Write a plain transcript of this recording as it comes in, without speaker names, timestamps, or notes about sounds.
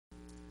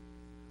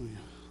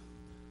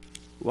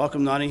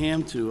Welcome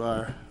Nottingham to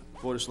our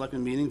Board of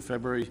Selectmen meeting,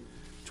 February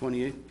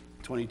 28th,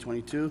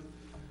 2022.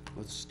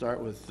 Let's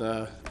start with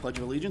Pledge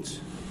of Allegiance.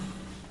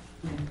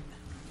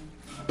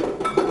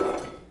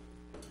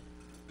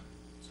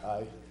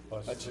 I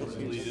pledge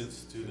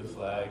allegiance to the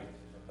flag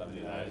of the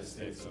United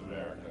States of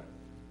America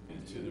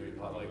and to the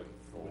republic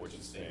for which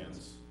it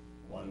stands,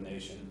 one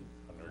nation,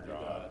 under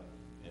God,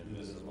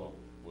 indivisible,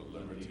 with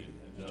liberty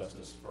and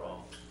justice for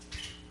all.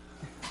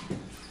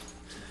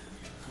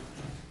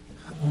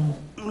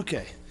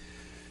 Okay.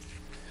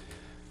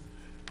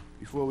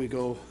 Before we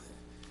go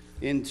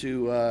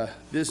into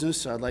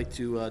business, I'd like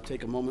to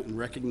take a moment and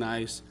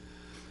recognize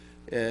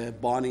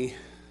Bonnie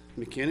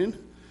McKinnon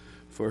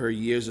for her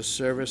years of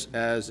service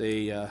as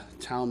a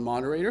town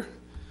moderator,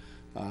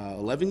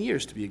 11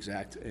 years to be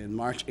exact, and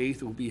March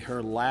 8th will be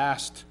her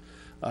last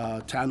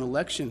town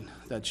election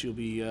that she'll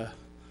be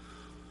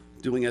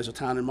doing as a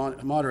town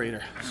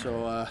moderator.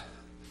 So,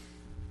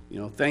 you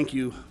know, thank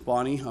you,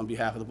 Bonnie, on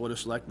behalf of the Board of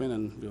Selectmen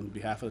and on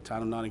behalf of the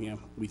town of Nottingham.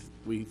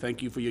 We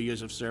thank you for your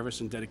years of service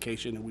and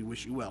dedication, and we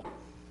wish you well.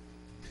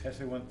 Can I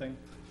say one thing?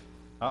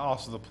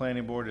 Also, the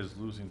planning board is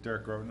losing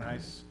Dirk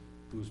Rotenheis,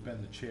 who's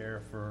been the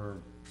chair for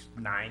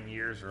 9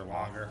 years or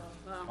longer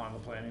on the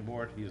planning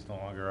board. He is no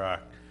longer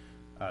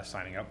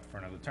signing up for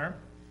another term.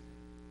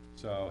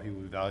 So he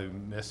will be valued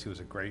and missed. He was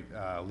a great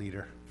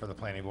leader for the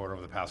planning board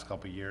over the past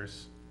couple of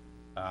years.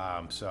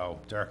 So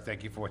Dirk,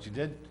 thank you for what you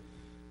did.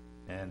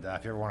 And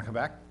if you ever want to come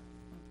back,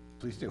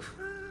 please do.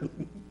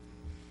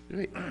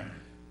 Great.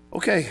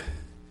 Okay.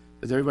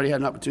 Has everybody had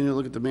an opportunity to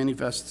look at the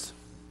manifests?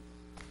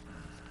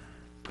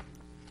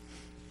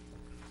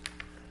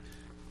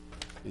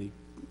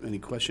 Any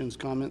questions,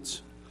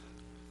 comments?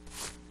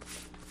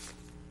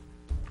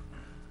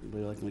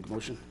 Anybody like to make a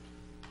motion?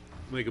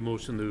 Make a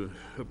motion to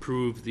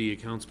approve the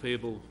accounts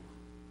payable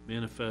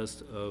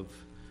manifest of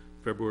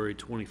February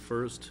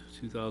 21st,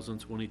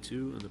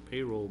 2022, and the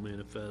payroll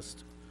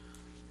manifest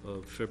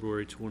of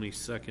February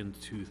 22nd,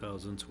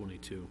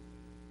 2022.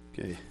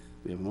 Okay,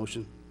 we have a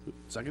motion.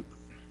 Second?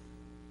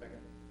 Second.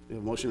 We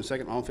have a motion and a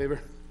second. All in favor?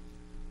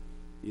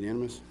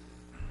 Unanimous?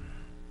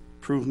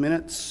 Approved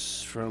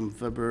minutes from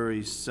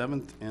February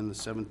 7th and the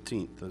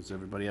 17th. Does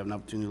everybody have an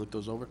opportunity to look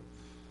those over?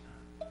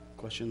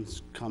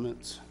 Questions,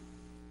 comments?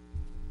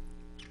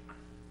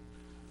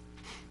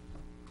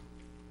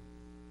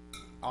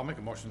 I'll make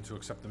a motion to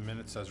accept the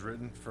minutes as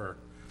written for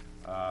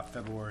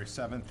February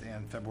 7th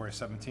and February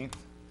 17th.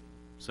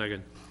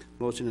 Second.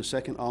 Motion and a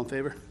second. All in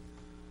favor?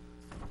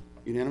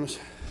 Unanimous?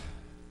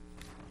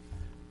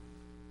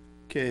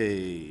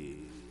 Okay,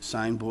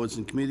 sign boards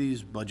and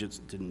committees, budgets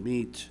didn't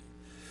meet.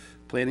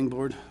 Planning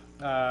board?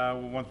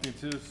 One thing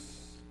too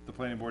is the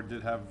planning board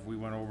did have, we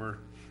went over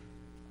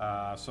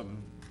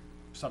some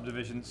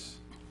subdivisions,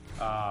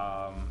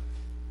 a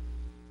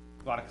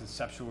lot of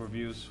conceptual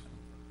reviews.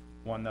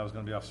 One that was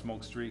going to be off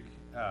Smoke Street,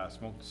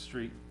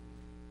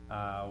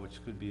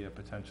 which could be a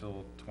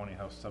potential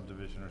 20-house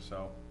subdivision or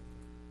so.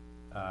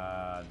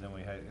 Then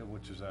we had,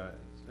 which was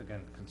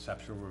again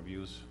conceptual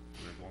reviews.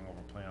 We were going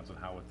over plans on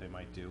what they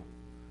might do.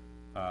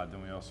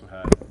 Then we also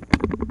had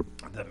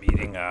the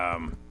meeting.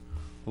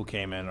 Who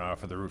came in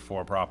for the Route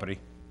 4 property,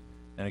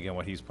 and again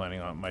what he's planning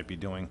on might be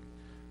doing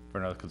for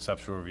another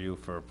conceptual review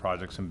for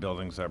projects and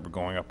buildings that were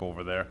going up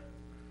over there.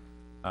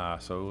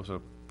 So it was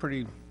a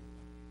pretty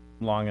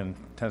long and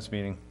intense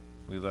meeting.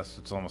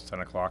 It's almost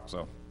 10 o'clock,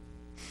 so,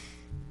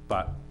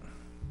 but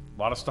a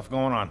lot of stuff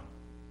going on.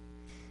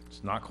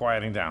 It's not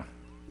quieting down.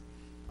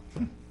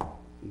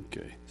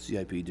 Okay,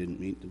 CIP didn't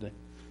meet today.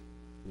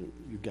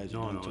 You guys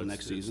are done until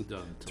next season.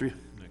 Done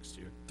next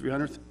year. 300th?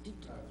 300.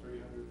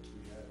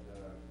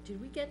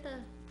 Did we get the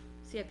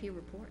CIP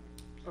report,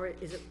 or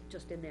is it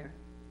just in there?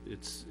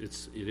 It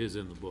is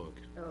in the book.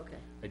 Oh, okay,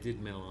 I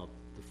did mail out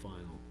the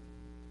final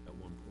at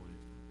one point.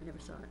 I never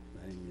saw it.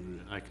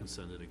 I can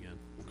send it again.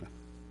 Okay.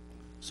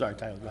 Sorry,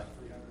 Tyler, go ahead.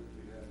 300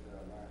 we had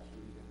last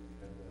weekend. We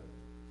had the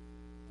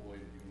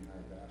boys junior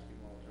high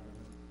basketball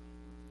tournament.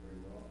 Very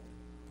well.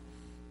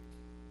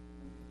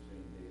 And the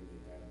same day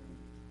they had the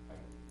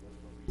hike, what's the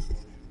promotion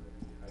that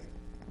they hike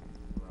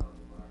around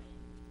the marsh.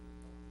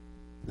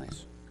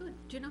 Nice. Good.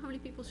 Do you know how many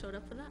people showed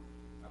up for that?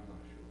 I'm not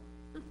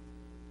sure.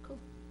 Cool.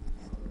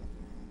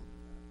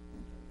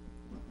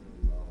 Went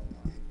really well.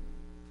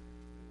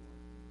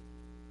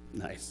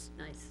 Nice.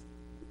 Nice.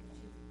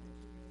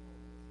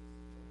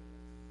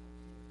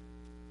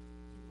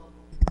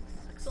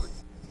 Excellent.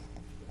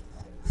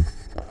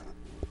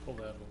 Pull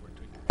that over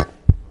to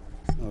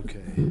you.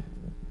 Okay.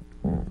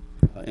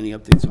 Any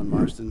updates on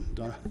Marston,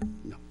 Donna?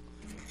 No.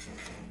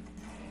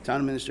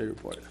 Town administrator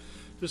report.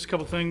 Just a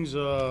couple things,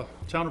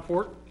 town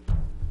report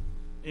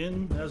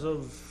in as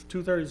of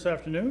 2:30 this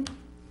afternoon.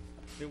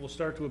 It will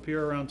start to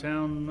appear around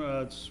town.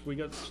 We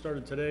got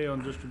started today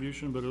on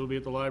distribution, but it'll be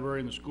at the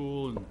library and the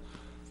school and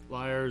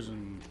Liars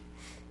and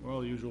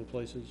all the usual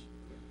places.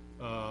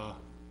 Town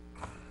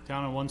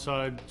on one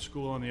side,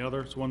 school on the other.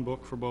 It's one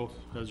book for both,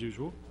 as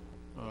usual.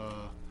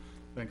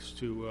 Thanks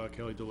to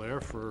Kelly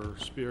Dallaire for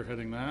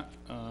spearheading that.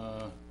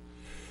 I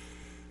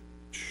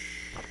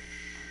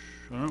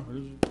don't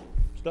know,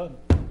 it's done.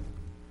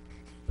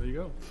 There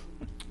you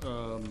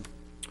go.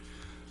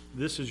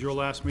 This is your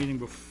last meeting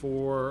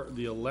before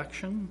the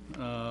election.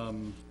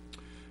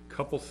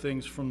 Couple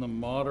things from the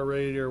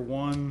moderator.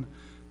 One,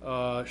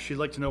 she'd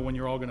like to know when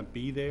you're all gonna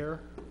be there.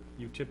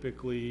 You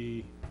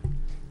typically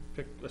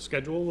pick a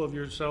schedule of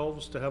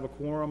yourselves to have a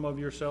quorum of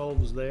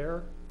yourselves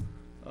there.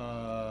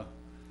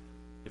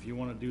 If you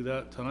wanna do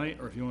that tonight,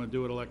 or if you wanna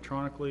do it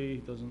electronically,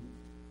 doesn't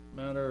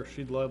matter.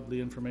 She'd love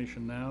the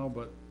information now,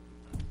 but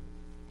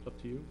it's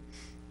up to you.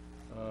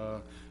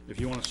 If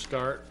you wanna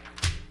start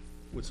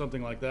with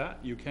something like that,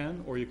 you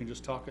can, or you can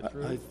just talk it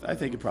through. I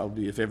think it'd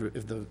probably be, if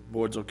the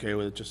board's okay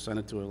with it, just send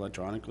it to her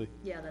electronically.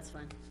 Yeah, that's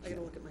fine. I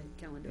gotta look at my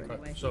calendar Okay,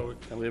 anyway. so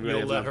That way everybody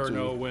you'll has an let her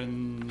know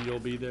opportunity. when you'll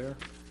be there?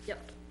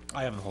 Yep,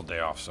 I have the whole day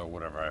off, so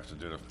whatever I have to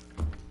do to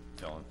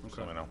tell him,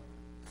 so I know.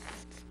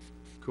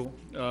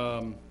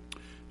 Cool.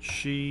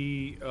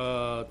 She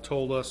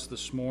told us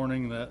this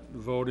morning that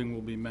voting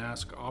will be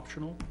mask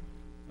optional.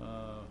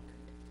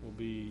 We'll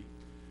be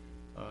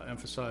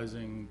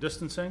emphasizing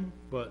distancing,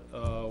 but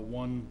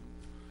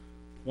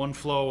one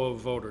flow of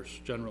voters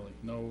generally,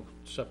 no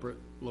separate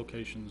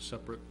locations,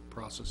 separate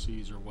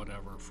processes or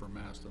whatever for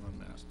masked and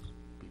unmasked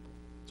people.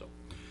 So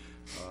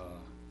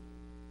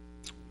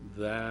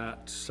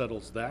that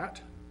settles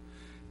that.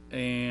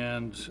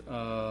 And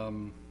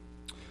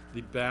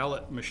the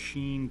ballot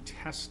machine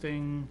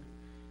testing,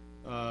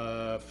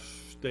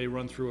 they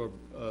run through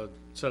a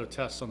set of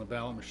tests on the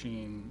ballot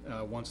machine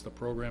once the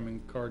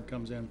programming card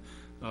comes in.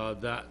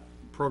 That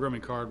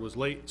programming card was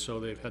late, so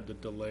they've had to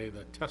delay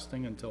the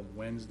testing until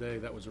Wednesday.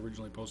 That was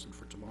originally posted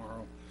for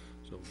tomorrow.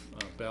 So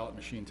ballot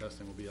machine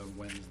testing will be on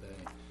Wednesday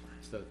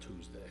instead of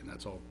Tuesday, and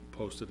that's all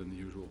posted in the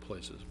usual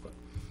places. But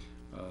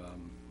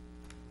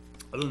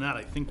other than that,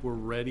 I think we're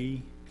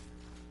ready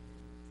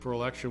for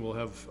election. We'll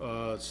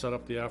have set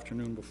up the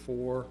afternoon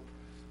before,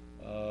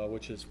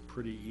 which is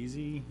pretty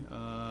easy,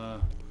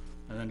 and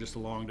then just a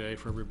long day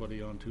for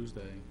everybody on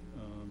Tuesday,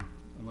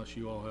 unless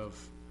you all have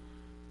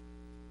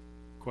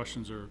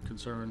questions or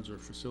concerns or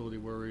facility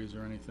worries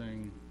or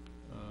anything.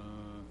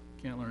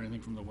 Can't learn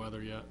anything from the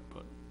weather yet,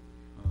 but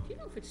do you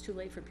know if it's too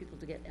late for people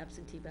to get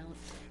absentee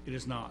ballots? it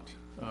is not.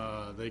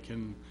 They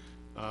can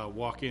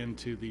walk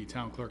into the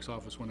town clerk's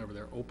office whenever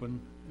they're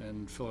open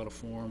and fill out a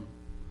form.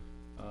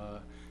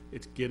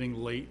 It's getting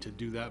late to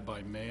do that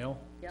by mail,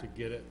 Yeah.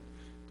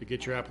 to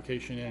get your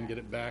application in, get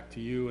it back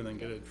to you, and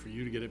then for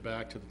you to get it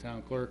back to the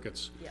town clerk.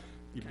 It's, Yeah.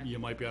 you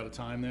might be out of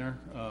time there,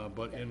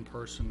 but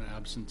in-person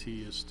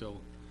absentee is still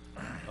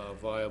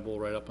viable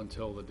right up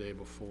until the day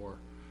before.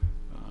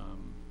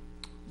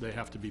 They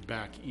have to be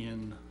back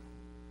in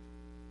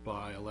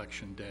by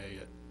election day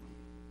at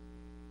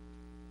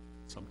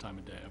some time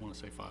of day. I wanna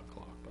say 5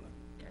 o'clock, but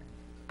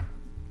I'm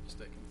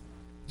mistaken.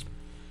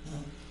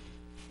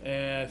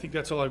 And I think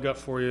that's all I've got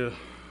for you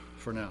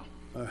for now.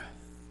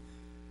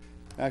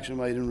 Action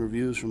item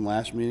reviews from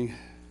last meeting.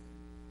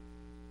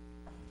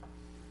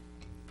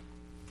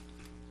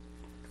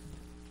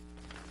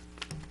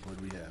 What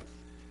do we have?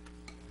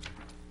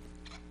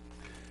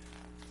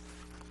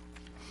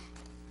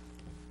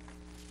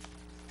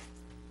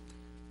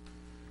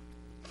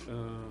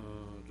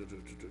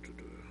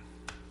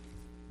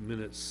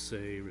 Minutes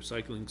say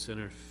recycling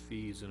center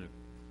fees and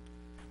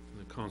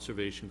a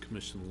conservation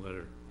commission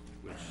letter,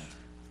 which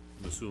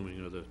I'm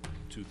assuming are the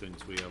two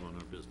things we have on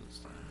our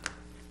business.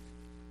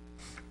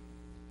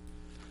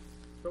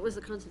 What was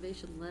the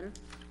conservation letter?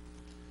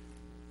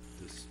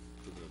 This,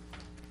 for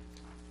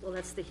Well,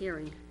 that's the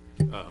hearing.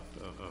 the,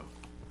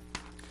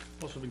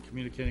 Also been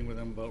communicating with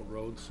them about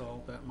road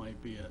salt. That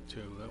might be it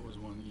too. That was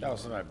one. That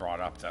was what I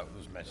brought up, that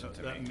was mentioned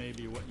to That me. may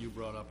be what you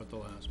brought up at the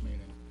last meeting.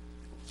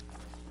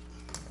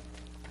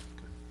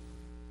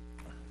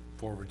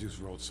 For reduced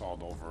road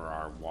salt over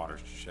our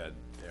watershed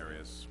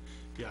areas.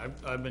 Yeah,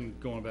 I've been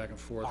going back and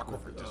forth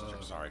Aquifer with,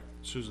 district, sorry.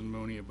 Susan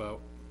Mooney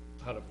about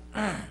how to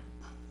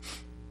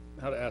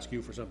ask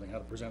you for something, how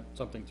to present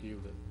something to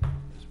you that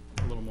is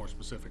a little more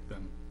specific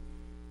than,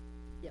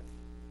 Yep.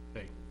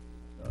 hey,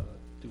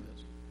 do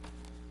this.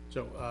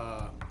 So,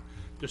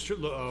 just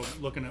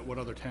looking at what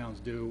other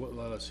towns do,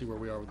 let us see where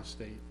we are with the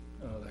state,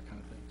 that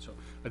kind of thing. So,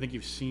 I think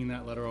you've seen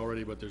that letter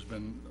already, but there's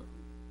been,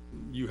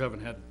 you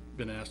haven't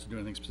been asked to do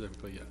anything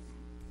specifically yet.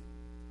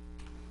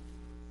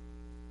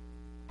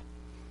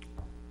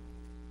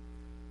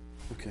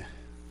 Okay,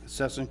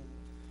 assessing.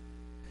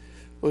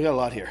 We got a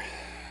lot here.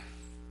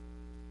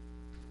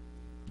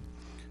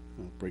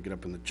 I'll break it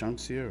up into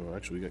chunks here, or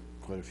actually, we got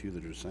quite a few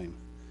that are the same.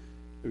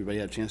 Everybody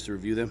had a chance to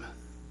review them?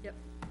 Yep.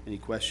 Any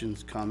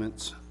questions,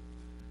 comments?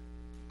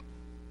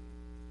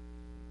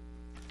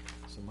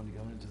 Some money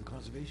going into the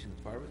conservation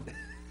department.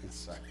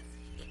 Sorry.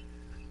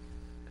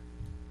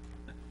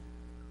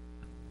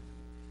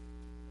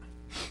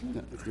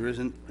 If there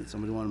isn't, does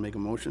somebody want to make a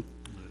motion?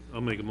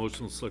 I'll make a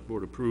motion, the select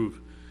board approve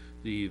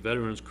the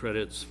veterans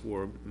credits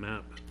for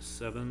map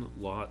 7,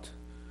 lot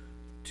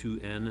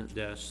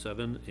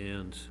 2N-7,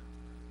 and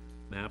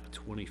map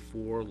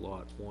 24,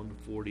 lot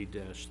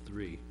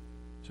 140-3.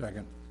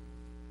 Second.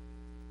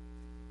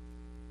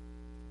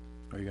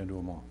 Are you gonna do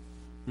them all?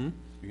 You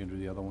gonna do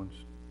the other ones?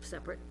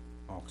 Separate.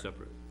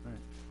 separate.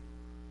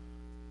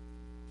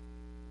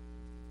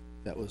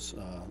 That was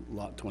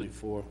lot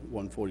 24,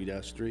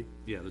 140-3.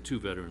 Yeah, the two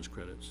veterans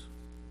credits.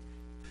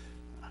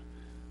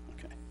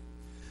 Okay.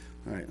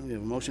 All right, we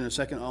have a motion and a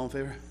second. All in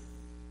favor?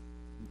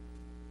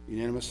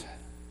 Unanimous?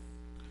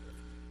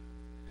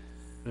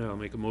 Yeah, I'll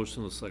make a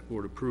motion, the select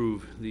board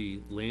approve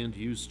the land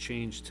use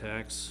change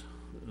tax,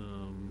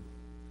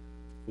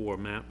 for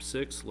map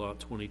 6, lot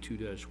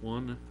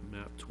 22-1,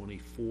 map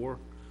 24,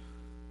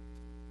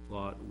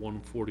 lot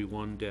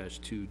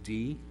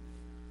 141-2D,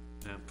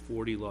 map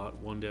 40,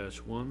 lot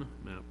 1-1,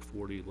 map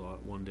 40,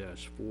 lot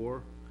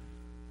 1-4,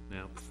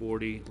 map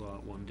 40,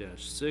 lot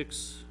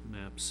 1-6,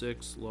 map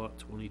 6,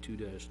 lot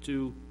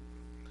 22-2,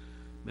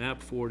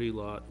 map 40,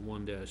 lot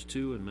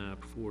 1-2, and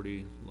map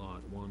 40,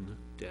 lot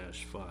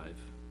 1-5.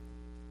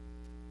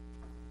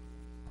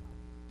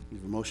 We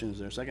have a motion. Is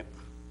there a second?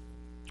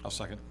 I'll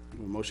second. We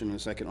have a motion and a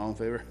second. All in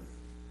favor?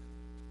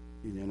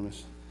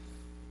 Unanimous?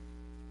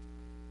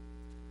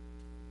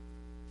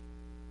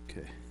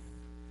 Okay.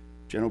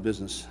 General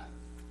business.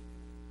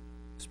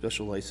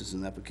 Special license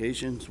and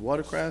applications,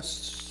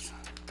 watercress.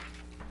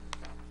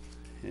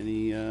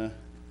 Any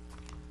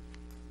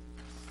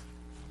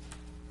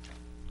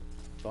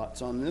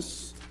thoughts on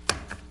this?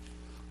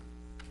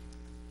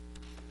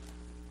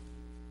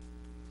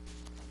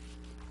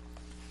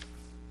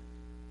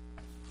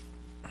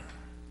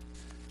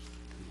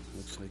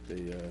 Looks like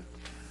they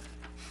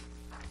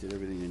did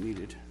everything they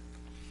needed.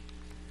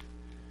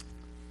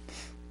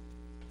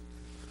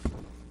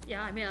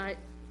 Yeah, I mean, I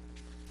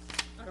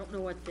don't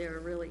know what there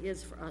really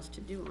is for us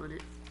to do on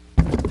it.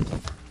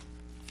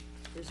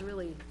 There's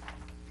really,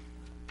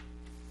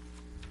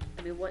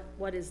 I mean,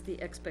 what is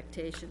the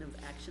expectation of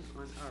action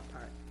on our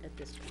part at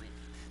this point?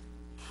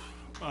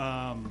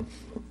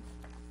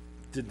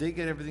 Did they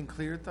get everything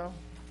cleared, though?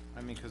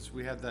 I mean, because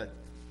we had that,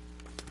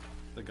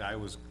 the guy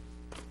was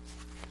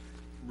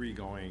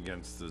re-going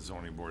against the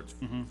zoning boards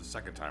the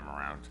second time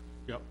around.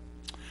 Yep.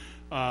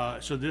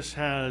 So this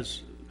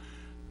has,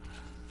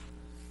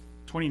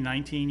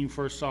 2019 you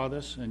first saw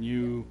this, and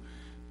you,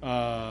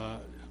 well,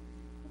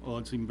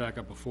 let's even back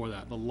up before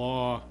that. The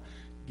law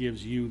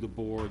gives you, the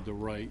board, the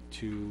right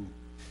to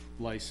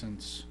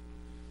license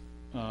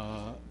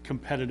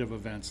competitive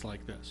events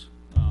like this.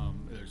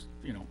 There's,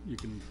 you know, you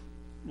can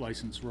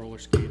license roller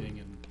skating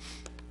and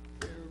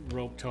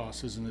rope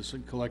tosses and this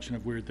collection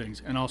of weird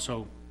things, and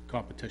also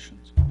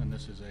competitions. And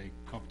this is a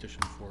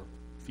competition for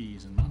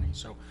fees and money.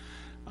 So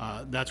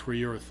that's where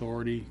your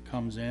authority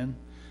comes in.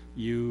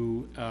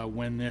 You,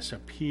 when this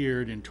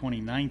appeared in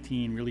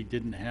 2019, really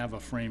didn't have a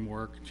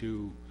framework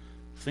to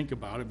think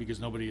about it because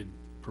nobody had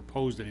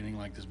proposed anything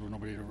like this, but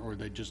nobody, or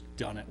they'd just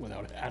done it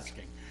without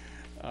asking.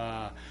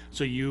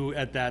 So you,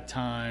 at that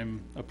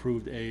time,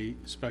 approved a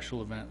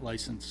special event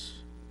license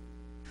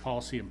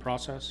policy and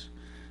process.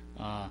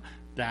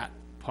 That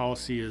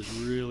policy is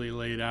really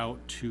laid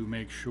out to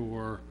make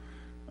sure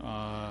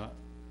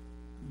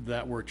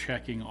that we're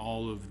checking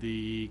all of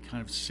the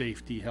kind of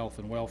safety, health,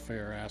 and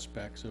welfare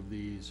aspects of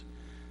these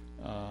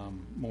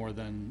more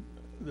than,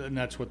 and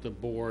that's what the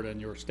board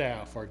and your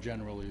staff are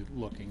generally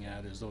looking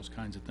at, is those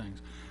kinds of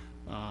things.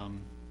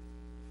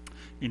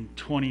 In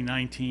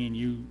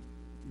 2019,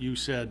 you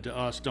said to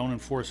us, don't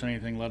enforce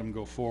anything, let them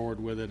go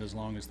forward with it as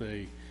long as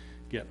they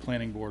get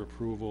planning board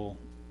approval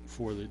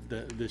for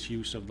this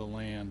use of the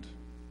land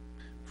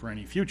for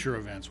any future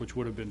events, which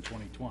would have been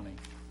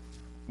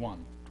 2021.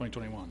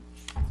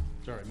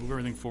 Sorry, move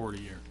everything forward a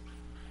year.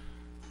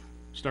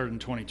 Started in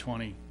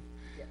 2020.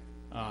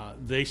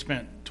 They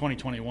spent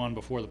 2021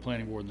 before the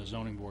planning board and the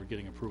zoning board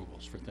getting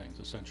approvals for things,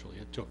 essentially.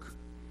 It took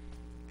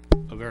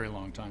a very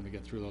long time to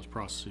get through those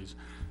processes.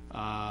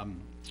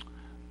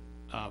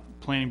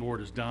 Planning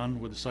board is done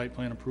with the site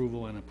plan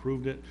approval and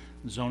approved it.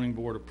 The zoning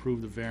board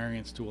approved the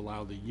variance to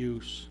allow the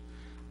use,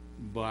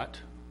 but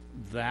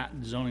that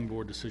zoning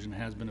board decision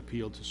has been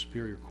appealed to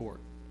Superior Court.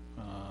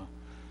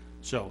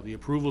 So the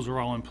approvals are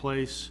all in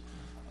place.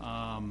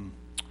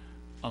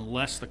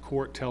 Unless the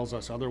court tells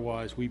us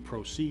otherwise, we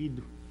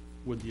proceed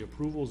with the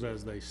approvals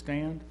as they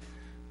stand.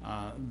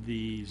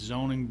 The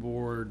zoning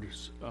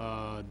board's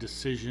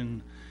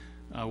decision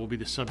will be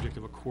the subject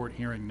of a court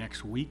hearing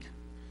next week,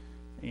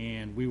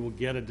 and we will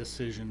get a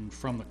decision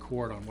from the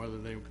court on whether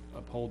they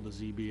uphold the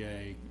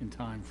ZBA in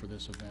time for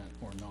this event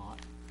or not.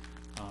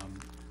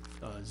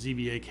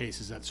 ZBA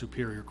cases at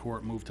Superior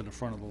Court move to the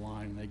front of the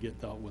line, and they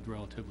get dealt with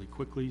relatively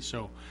quickly.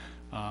 So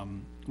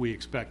we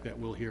expect that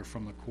we'll hear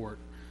from the court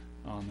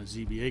on the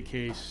ZBA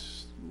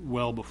case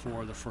well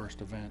before the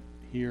first event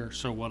here.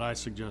 So what I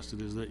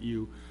suggested is that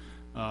you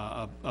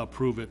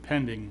approve it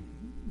pending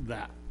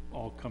that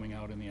all coming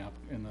out in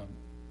the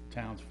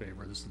town's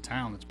favor. This is the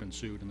town that's been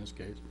sued in this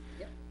case.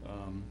 Yep.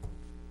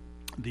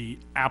 The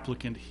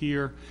applicant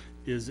here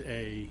is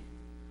a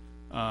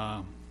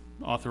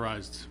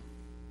authorized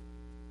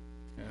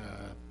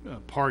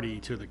party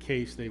to the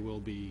case. They will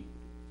be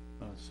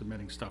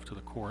submitting stuff to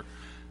the court.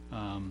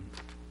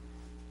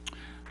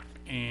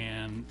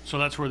 And so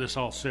that's where this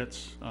all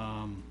sits.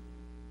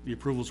 The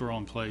approvals are all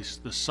in place.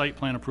 The site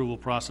plan approval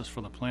process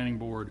for the planning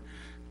board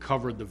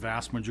covered the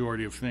vast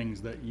majority of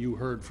things that you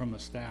heard from the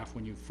staff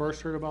when you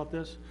first heard about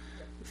this.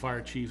 The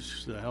fire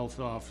chiefs, the health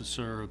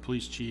officer, the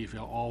police chief,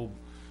 all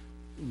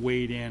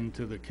weighed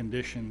into the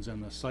conditions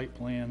and the site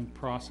plan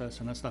process,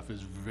 and that stuff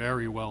is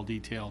very well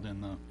detailed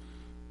in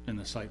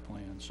the site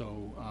plan.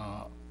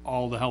 So,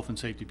 all the health and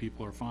safety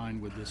people are fine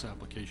with this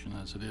application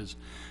as it is,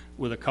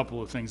 with a couple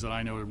of things that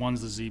I noted.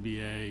 One's the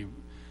ZBA.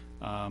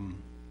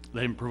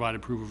 They haven't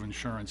provided proof of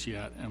insurance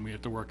yet, and we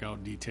have to work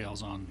out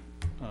details on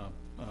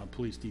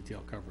police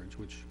detail coverage,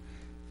 which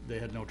they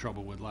had no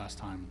trouble with last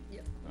time.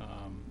 Yep.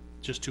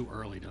 Just too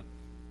early to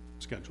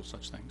schedule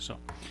such things, so.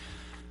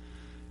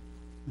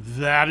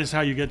 That is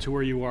how you get to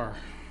where you are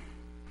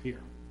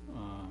here.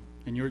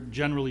 And you're,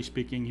 generally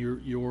speaking,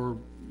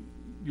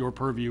 your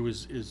purview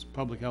is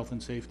public health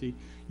and safety.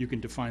 You can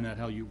define that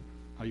how you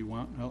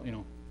want,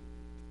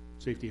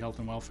 safety, health,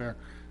 and welfare.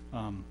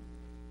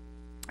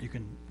 You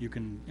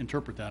can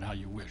interpret that how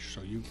you wish,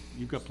 so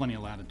you've got plenty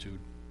of latitude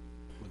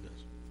with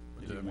this.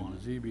 if I you mean, want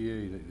it. the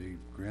ZBA, they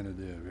granted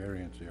their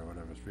variance or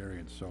whatever, it's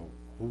variance, so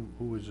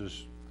who is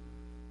this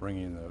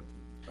bringing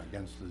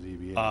against the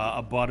ZBA?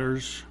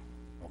 Abutters.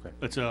 Okay.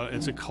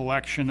 It's a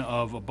collection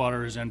of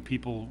abutters and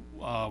people,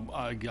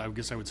 I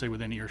guess I would say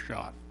within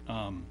earshot.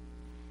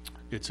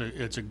 It's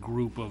a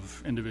group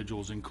of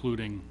individuals,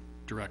 including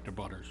direct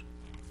abutters.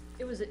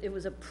 It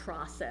was a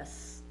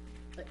process,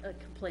 a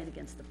complaint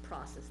against the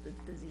process, the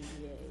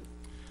ZBA.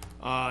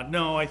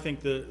 No, I think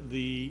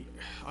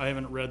I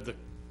haven't read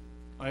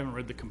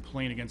the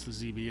complaint against the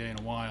ZBA in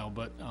a while,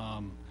 but,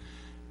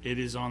 it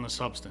is on the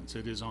substance.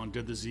 It is on,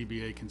 did the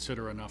ZBA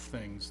consider enough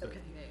things that, Okay,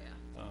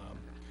 yeah.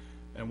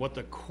 and what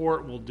the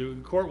court will do,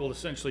 the court will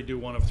essentially do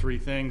one of three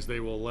things.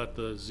 They will let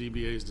the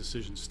ZBA's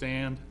decision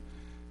stand.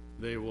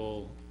 They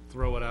will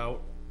throw it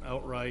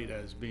outright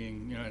as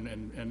being,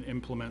 and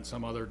implement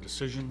some other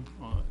decision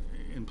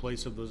in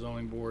place of the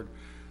zoning board,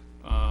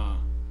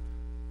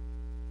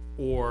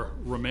 or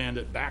remand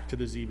it back to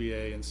the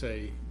ZBA and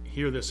say,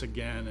 hear this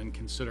again and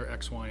consider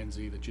X, Y, and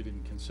Z that you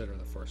didn't consider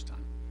the first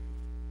time.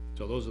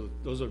 So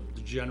those are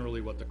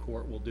generally what the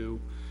court will do.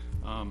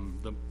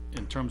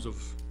 In terms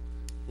of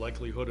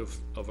likelihood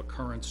of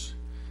occurrence,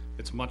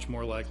 it's much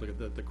more likely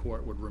that the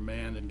court would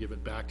remand and give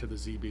it back to the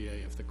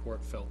ZBA if the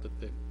court felt that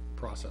the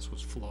process was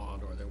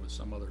flawed or there was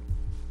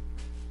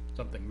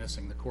something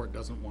missing. The court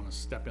doesn't want to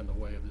step in the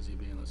way of the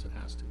ZBA unless it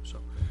has to, so,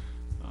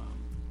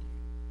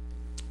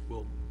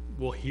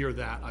 we'll hear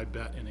that, I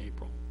bet, in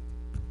April,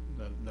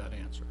 that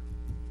answer.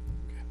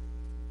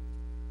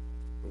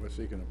 We're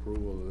seeking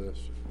approval of this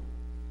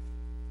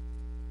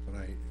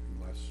tonight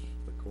unless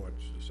the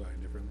courts decide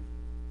differently?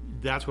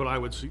 That's what I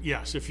would,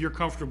 yes, if you're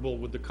comfortable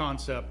with the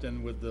concept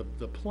and with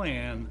the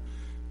plan,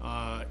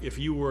 if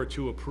you were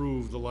to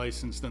approve the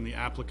license, then the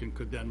applicant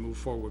could then move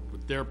forward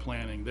with their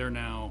planning. They're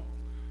now,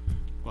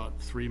 about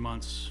 3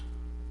 months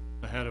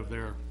ahead of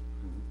their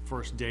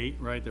first date,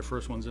 right? Their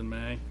first one's in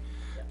May.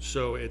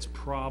 So it's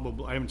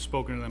probably, I haven't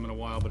spoken to them in a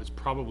while, but it's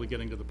probably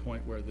getting to the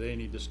point where they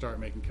need to start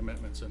making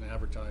commitments and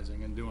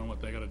advertising and doing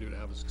what they gotta do to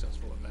have a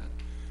successful event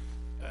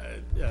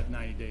at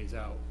 90 days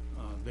out.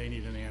 They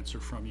need an answer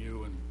from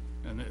you,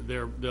 and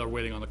they're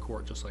waiting on the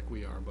court just like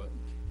we are, but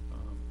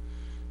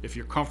if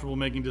you're comfortable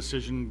making a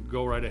decision,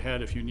 go right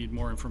ahead. If you need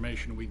more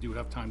information, we do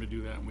have time to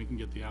do that, and we can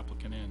get the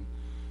applicant in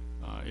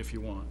if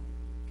you want.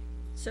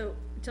 So,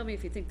 tell me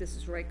if you think this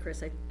is right,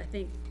 Chris. I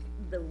think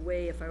the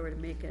way, if I were to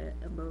make a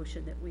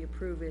motion that we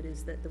approve it,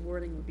 is that the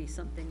wording would be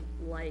something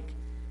like,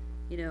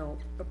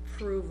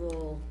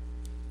 approval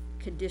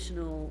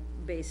conditional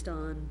based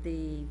on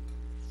the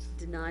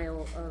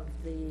denial of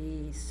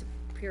the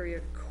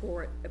Superior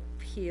Court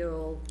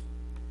appeal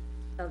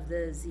of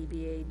the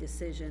ZBA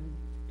decision,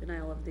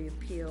 denial of the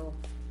appeal,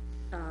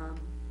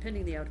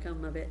 pending the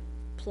outcome of it,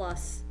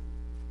 plus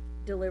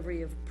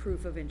delivery of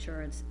proof of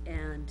insurance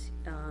and,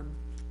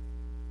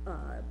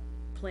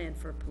 plan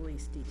for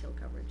police detail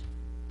coverage.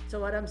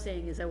 So what I'm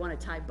saying is I wanna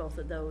tie both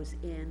of those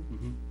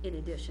in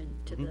addition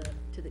to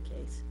the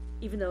case.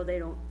 Even though they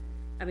don't,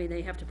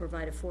 they have to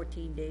provide it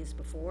 14 days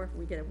before,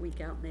 we get a week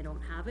out and they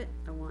don't have it,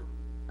 I want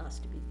us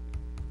to be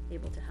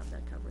able to have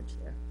that coverage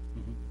there.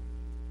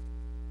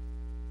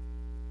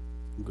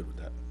 I'm good with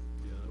that.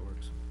 Yeah, that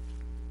works.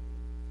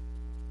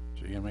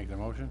 So you're gonna make the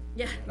motion?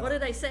 Yeah, what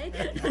did I say?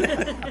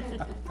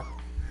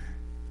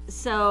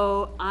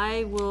 So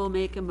I will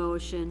make a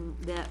motion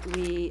that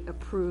we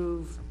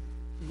approve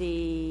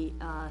the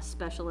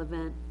special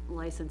event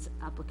license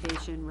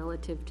application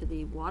relative to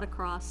the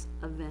watercross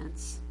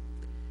events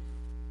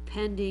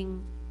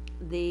pending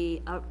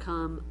the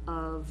outcome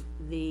of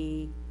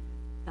the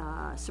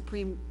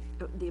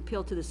the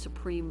appeal to the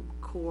Supreme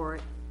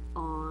Court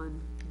on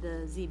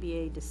the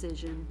ZBA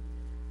decision,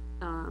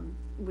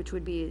 which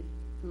would be,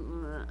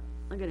 I'm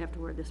gonna have to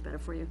word this better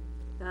for you.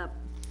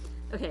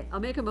 Okay, I'll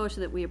make a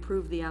motion that we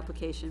approve the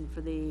application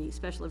for the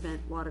special event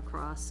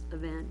watercross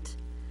event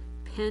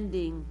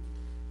pending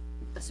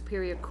a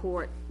Superior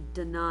Court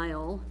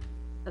denial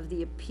of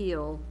the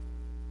appeal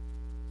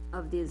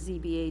of the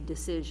ZBA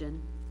decision,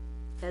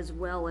 as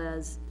well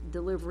as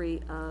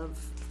delivery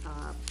of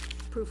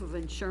proof of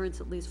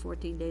insurance at least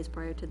 14 days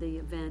prior to the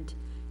event,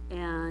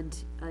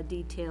 and a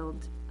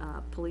detailed,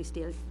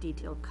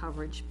 detailed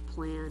coverage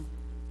plan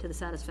to the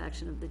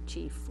satisfaction of the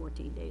chief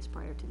 14 days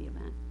prior to the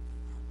event.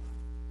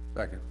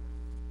 Second.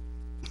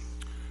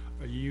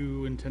 Are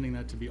you intending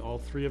that to be all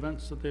 3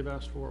 events that they've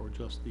asked for, or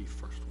just the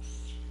first one?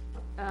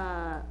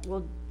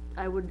 Well,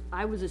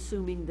 I was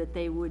assuming that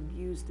they would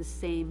use the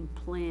same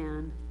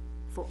plan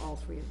for all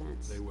 3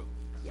 events. They will.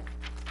 Yeah,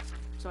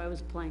 so I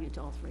was applying it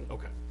to all 3.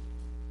 Okay.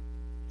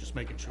 Just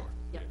making sure.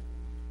 Yeah.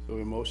 So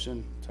a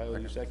motion, Tyler,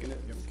 you second it?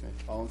 Okay,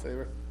 all in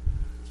favor?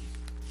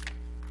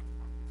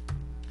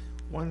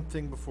 One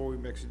thing before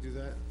we actually do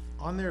that,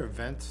 on their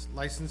event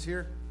license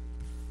here,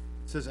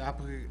 it says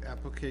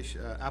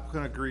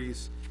applicant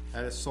agrees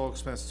at his sole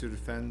expense to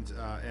defend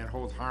and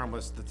hold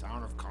harmless the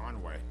town of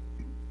Conway.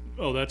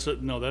 Oh,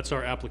 no, that's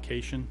our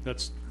application.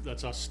 That's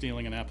us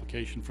stealing an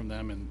application from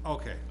them, and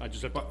Okay. I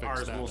just have to But fix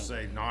ours that. will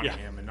say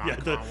Nottingham and Yeah,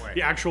 not the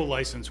Conway. actual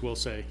license will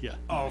say, yeah.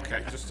 Oh,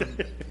 okay,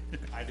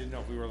 I didn't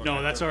know if we were looking No,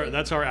 at that's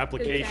the- our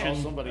application.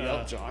 Call somebody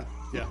out, John.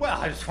 Yeah. Well,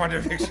 I just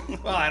wanted to make sure,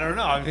 well, I don't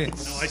know, I mean,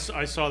 No,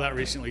 I saw that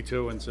recently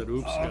too and said,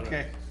 oops. gotta-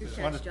 okay. Good Just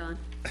catch, wanted- John.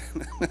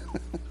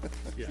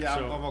 Yeah,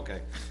 so- I'm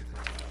okay.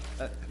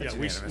 Yeah, That's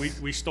unanimous.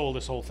 we stole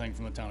this whole thing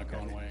from the town of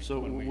Conway. So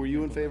when we were you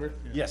in implemented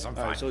favor? Yes, I'm All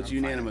fine. right, so it's I'm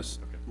fine. unanimous.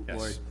 Yes.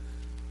 Lori.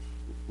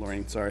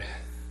 Lorraine, sorry.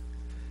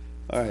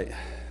 All right.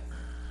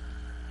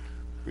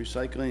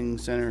 Recycling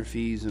center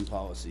fees and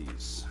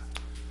policies.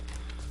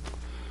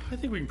 I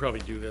think we can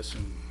probably do this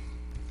in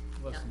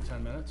less than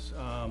 10 minutes.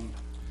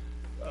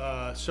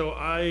 So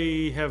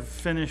I have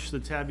finished the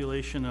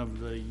tabulation of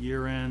the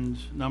year-end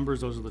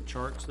numbers. Those are the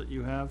charts that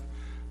you have.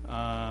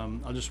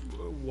 I'll just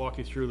walk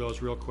you through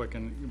those real quick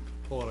and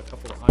pull out a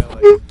couple of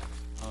highlights.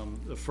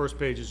 The first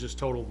page is just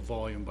total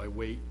volume by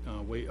weight.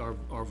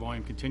 Our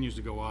volume continues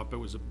to go up. It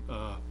was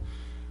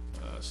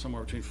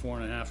somewhere between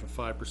 4.5%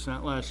 and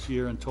 5% last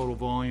year in total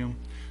volume.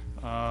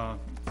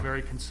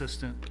 Very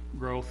consistent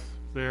growth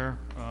there,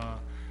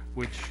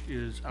 which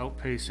is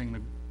outpacing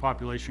the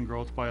population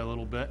growth by a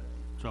little bit,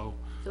 so.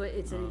 So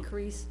it's an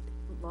increased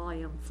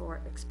volume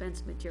for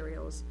expense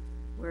materials,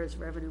 whereas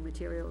revenue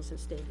materials has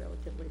stayed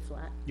relatively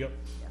flat. Yep.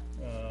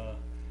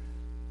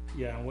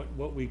 Yeah,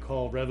 what we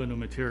call revenue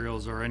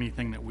materials are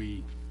anything that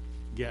we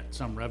get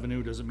some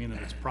revenue, doesn't mean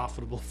that it's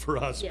profitable for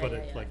us, Yeah, but yeah,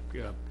 it's yeah. like,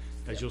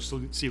 as you'll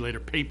see later,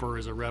 paper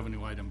is a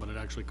revenue item, but it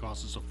actually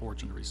costs us a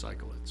fortune to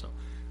recycle it, so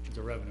it's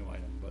a revenue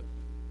item, but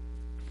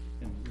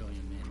really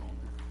in name only.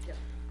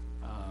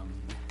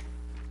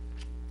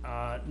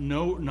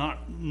 Yeah.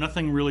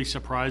 Nothing really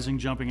surprising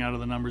jumping out of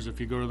the numbers. If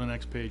you go to the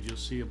next page, you'll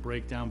see a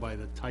breakdown by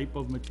the type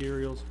of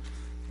materials.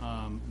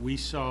 We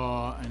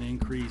saw an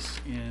increase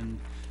in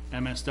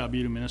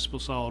MSW to municipal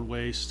solid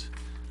waste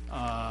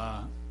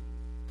that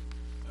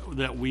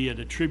we had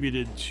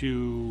attributed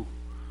to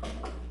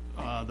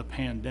the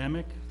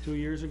pandemic 2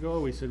 years ago.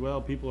 We said,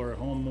 well, people are at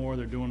home more,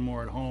 they're doing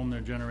more at home,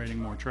 they're generating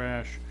more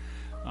trash.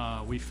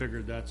 We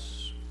figured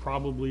that's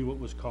probably what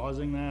was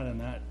causing that, and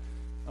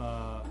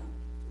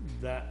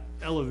that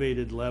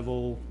elevated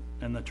level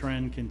and the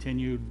trend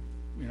continued.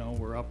 You know,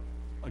 we're up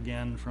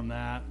again from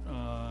that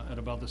at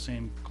about the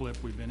same clip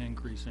we've been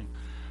increasing.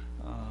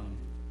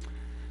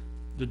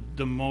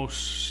 The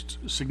most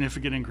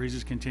significant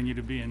increases continue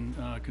to be in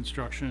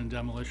construction and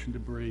demolition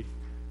debris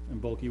and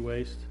bulky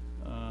waste.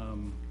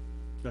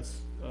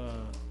 That's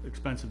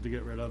expensive to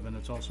get rid of, and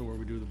it's also where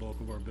we do the bulk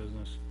of our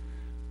business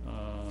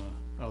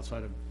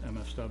outside of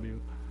MSW.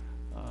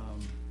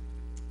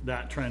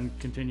 That trend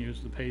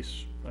continues. The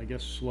pace, I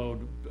guess,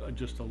 slowed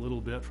just a little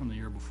bit from the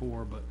year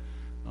before, but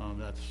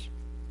that's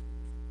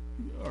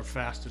our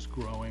fastest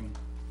growing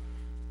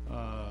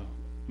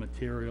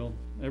material.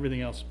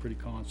 Everything else is pretty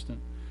constant.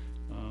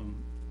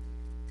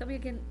 Tell me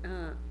again,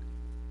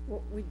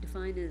 what we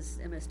define as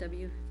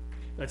MSW?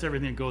 That's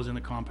everything that goes in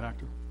the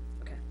compactor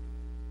Okay.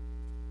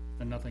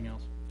 and nothing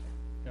else.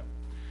 Yep.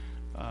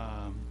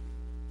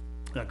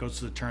 That goes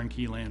to the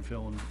turnkey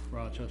landfill in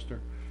Rochester.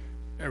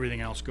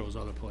 Everything else goes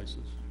other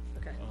places.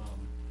 Okay.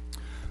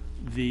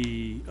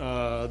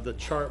 The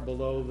chart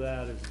below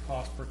that is the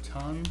cost per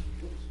ton.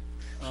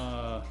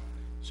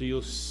 So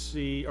you'll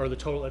see, or the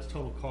total, that's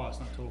total cost,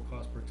 not total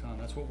cost per ton.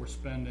 That's what we're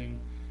spending.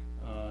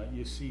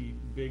 You see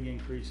big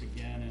increase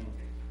again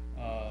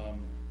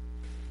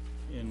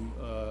in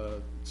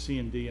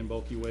C&D and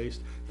bulky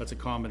waste. That's a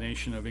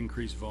combination of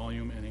increased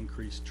volume and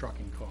increased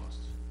trucking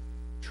costs.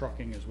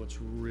 Trucking is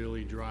what's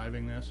really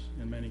driving this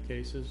in many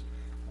cases.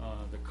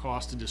 The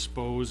cost to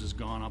dispose has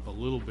gone up a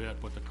little bit,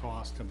 but the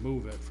cost to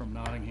move it from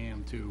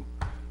Nottingham to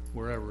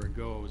wherever it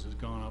goes has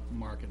gone up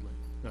markedly.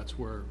 That's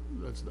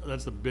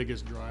the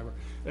biggest driver.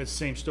 It's the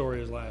same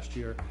story as last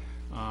year.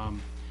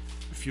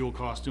 Fuel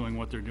costs doing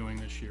what they're doing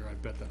this year, I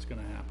bet that's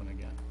gonna happen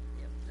again.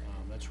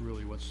 That's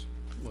really what's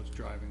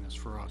driving this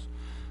for us.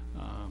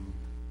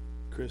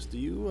 Chris, do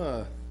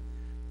you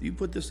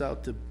put this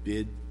out to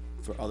bid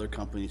for other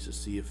companies to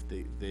see if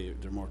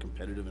they're more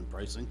competitive in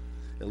pricing,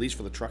 at least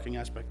for the trucking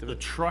aspect of The it?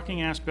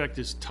 trucking aspect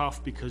is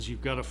tough because you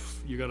gotta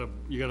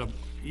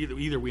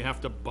either we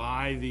have to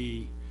buy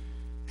the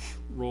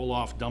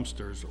roll-off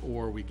dumpsters,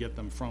 or we get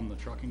them from the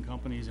trucking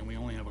companies, and we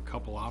only have a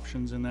couple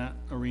options in that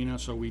arena.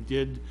 So we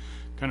did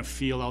kind of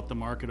feel out the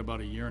market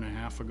about a year and a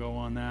half ago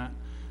on that,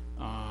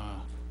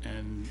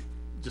 and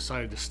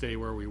decided to stay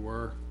where we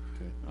were.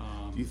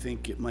 Do you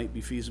think it might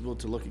be feasible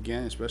to look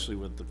again, especially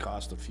with the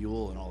cost of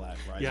fuel and all that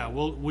rising? Yeah,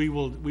 we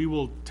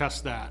will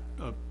test that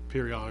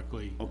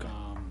periodically. Okay.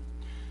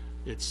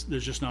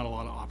 There's just not a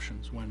lot of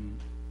options when,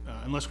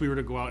 unless we were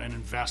to go out and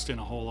invest in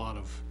a whole lot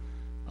of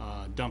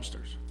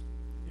dumpsters,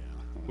 Yeah.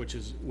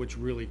 which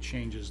really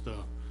changes the,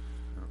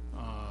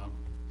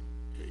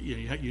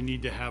 you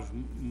need to have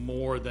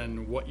more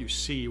than what you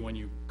see when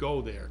you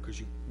go there,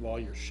 because while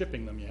you're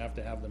shipping them, you have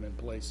to have them in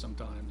place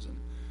sometimes, and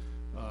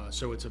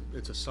so it's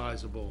a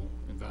sizable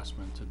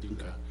investment to do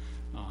that.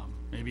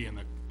 Maybe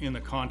in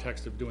the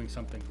context of doing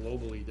something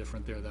globally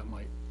different there, that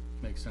might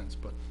make sense,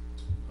 but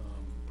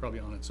probably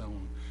on its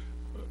own.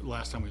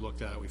 Last time we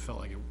looked at it, we felt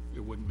like it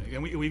wouldn't make,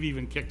 and we've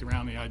even kicked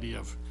around the idea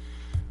of,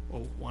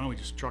 well, why don't we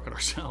just truck it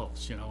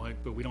ourselves,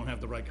 but we don't have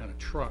the right kind of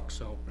truck,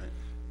 so.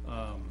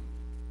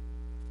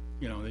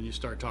 Then you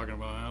start talking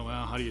about, oh,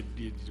 well, how do you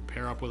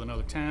pair up with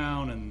another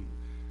town, and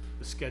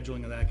the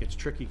scheduling of that gets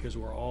tricky, because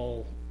we're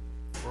all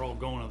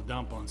going to the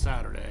dump on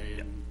Saturday,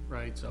 and,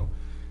 right, so,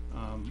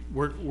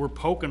 we're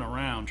poking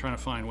around, trying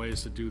to find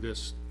ways to do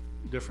this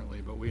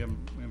differently, but we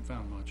haven't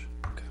found much.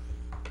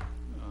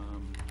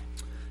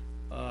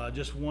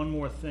 Just one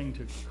more thing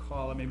to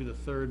call it, maybe the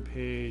third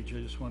page,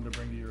 I just wanted to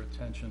bring to your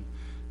attention.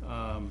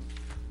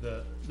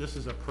 This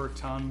is a per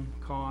ton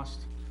cost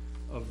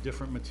of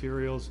different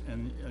materials,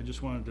 and I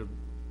just wanted to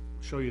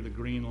show you the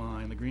green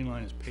line. The green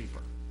line is paper.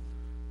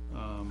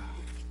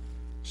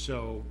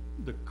 So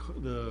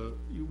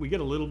we get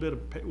a little bit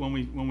of,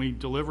 when we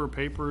deliver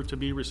paper to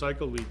be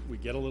recycled, we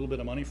get a little bit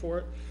of money for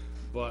it,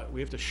 but we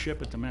have to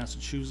ship it to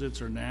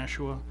Massachusetts or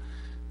Nashua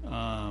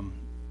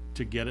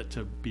to get it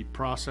to be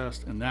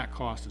processed, and that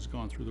cost has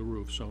gone through the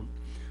roof. So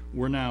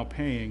we're now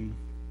paying,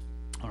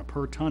 on a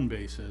per ton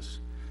basis,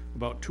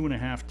 about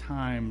 2.5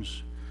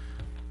 times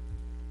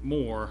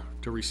more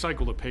to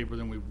recycle the paper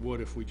than we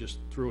would if we just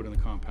threw it in the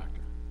compactor.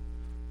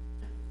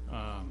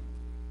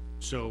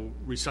 So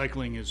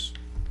recycling is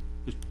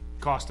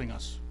costing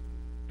us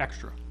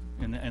extra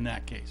in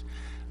that case,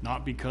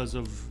 not because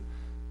of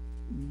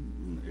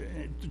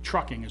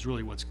trucking is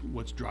really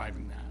what's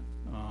driving that,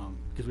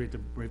 because we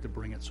have to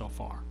bring it so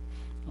far.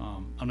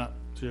 I'm not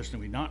suggesting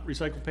we not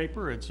recycle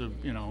paper. It's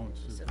But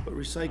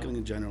recycling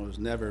in general has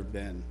never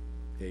been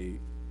a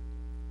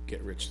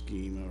get-rich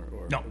scheme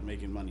or No.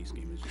 making money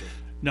scheme. It's just,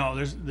 no,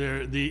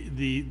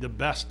 the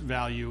best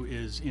value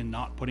is in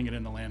not putting it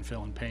in the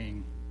landfill and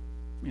paying,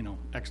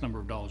 X number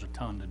of dollars a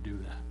ton to do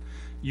that.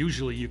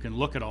 Usually you can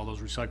look at all those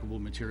recyclable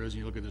materials,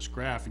 and you look at this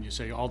graph and you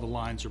say all the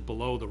lines are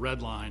below the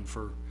red line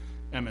for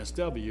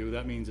MSW.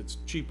 That means it's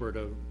cheaper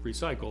to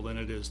recycle than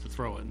it is to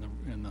throw it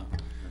in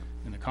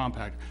the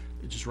compact.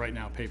 It's just right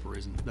now paper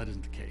isn't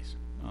the case.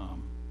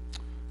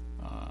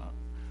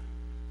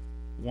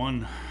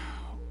 One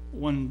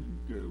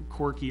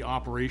quirky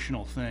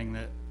operational thing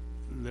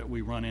that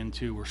we run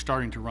into, we're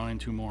starting to run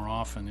into more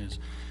often, is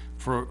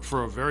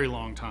for a very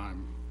long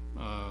time,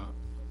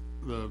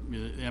 the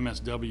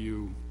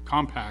MSW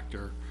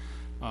compactor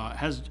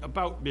has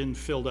about been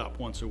filled up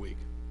once a week.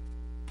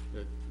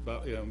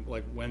 About,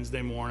 like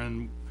Wednesday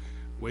morning,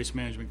 Waste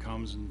Management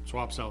comes and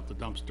swaps out the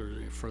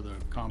dumpster for the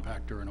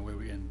compactor, and away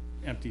we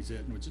empties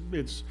it,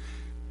 and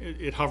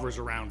it hovers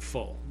around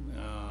full.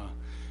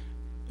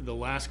 The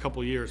last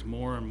couple of years,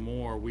 more and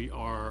more, we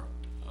are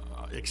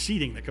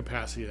exceeding the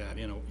capacity of that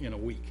in a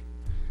week.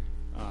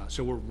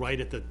 So we're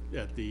right at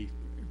the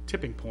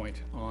tipping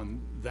point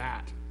on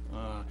that.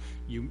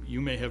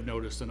 You may have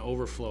noticed an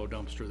overflow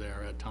dumpster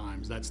there at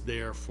times. That's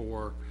there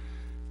for,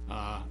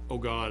 oh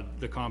God,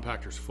 the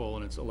compactor's full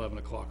and it's 11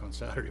 o'clock on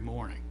Saturday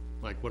morning.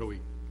 Like, how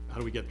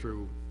do we get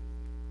through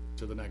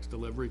to the next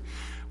delivery?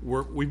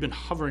 We've been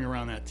hovering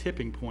around that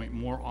tipping point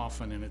more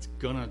often, and it's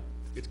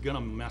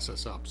gonna mess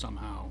us up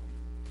somehow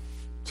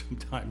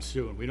sometime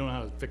soon. We don't know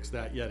how to fix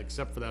that yet,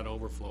 except for that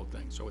overflow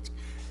thing. So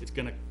it's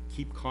gonna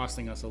keep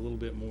costing us a little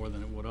bit more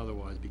than it would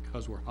otherwise,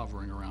 because we're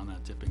hovering around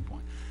that tipping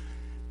point.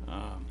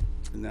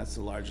 and that's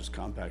the largest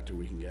compactor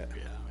we can get.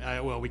 Yeah,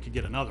 well, we could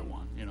get another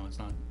one, it's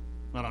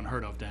not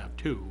unheard of to have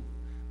two,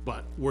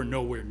 but we're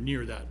nowhere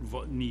near that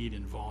need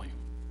in volume.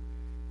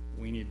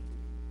 We need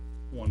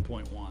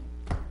 1.1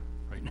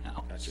 right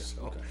now. Gotcha.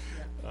 So, Okay.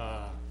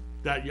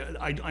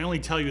 I only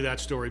tell you that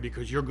story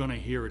because you're gonna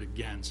hear it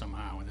again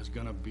somehow, and there's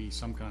gonna be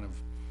some kind of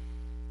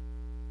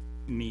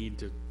need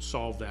to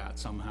solve that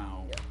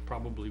somehow,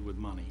 probably with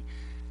money.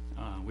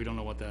 We don't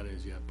know what that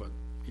is yet, but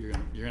you're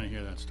gonna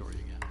hear that story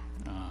again.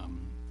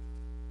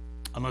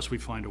 Unless we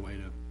find a way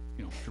to,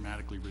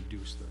 dramatically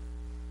reduce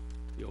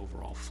the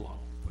overall flow,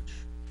 which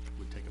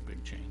would take a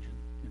big change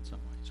in some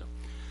way,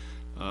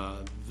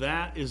 so.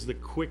 That is the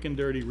quick and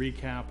dirty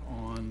recap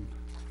on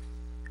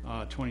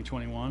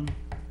 2021.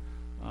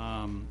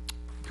 A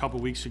couple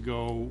weeks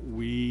ago,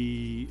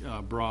 we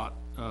brought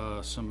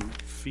some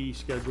fee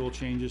schedule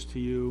changes to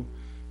you.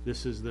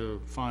 This is the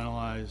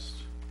finalized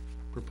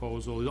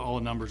proposal, all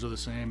the numbers are the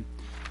same.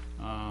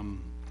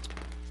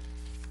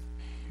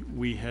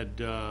 We had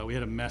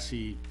a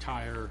messy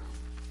tire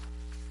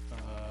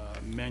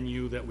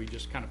menu that we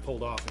just kind of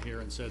pulled off of here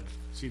and said,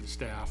 see the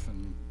staff,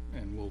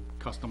 and we'll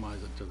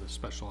customize it to the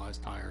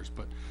specialized tires.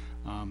 But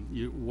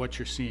what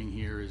you're seeing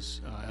here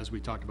is, as we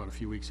talked about a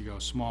few weeks ago,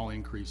 small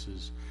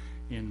increases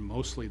in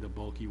mostly the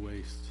bulky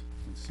waste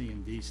and C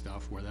and D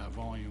stuff, where that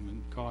volume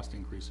and cost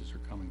increases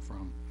are coming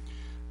from.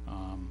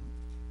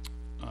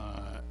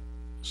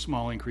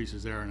 Small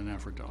increases there in an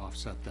effort to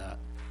offset that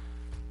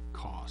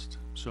cost.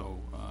 So,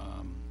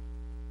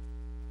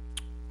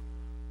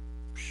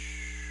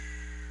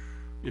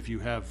 if you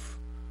have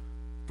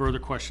further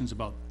questions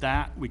about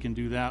that, we can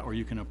do that, or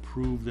you can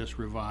approve this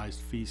revised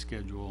fee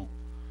schedule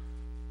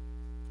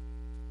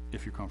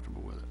if you're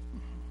comfortable with it.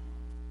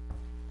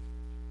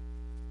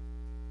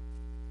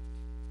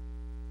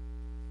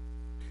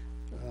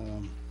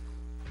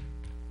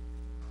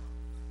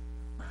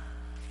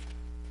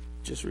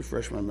 Just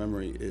refresh my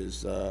memory,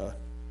 is,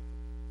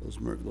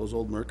 those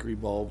old mercury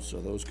bulbs, are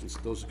those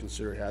are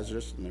considered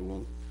hazardous,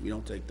 and we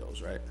don't take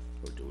those, right?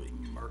 Or do we?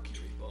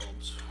 Mercury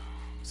bulbs.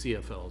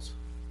 CFLs.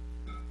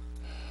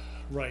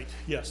 Right,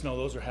 yes, no,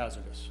 those are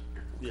hazardous.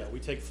 Yeah, we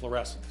take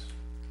fluorescents,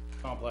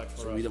 complex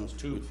So we don't- fluorescents,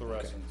 tube okay.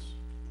 fluorescents.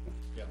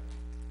 Yeah.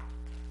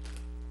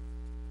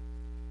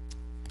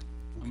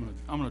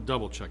 I'm gonna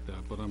double check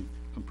that, but I'm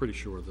pretty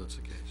sure that's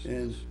the case.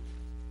 And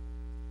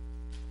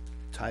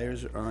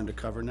tires are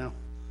undercover now?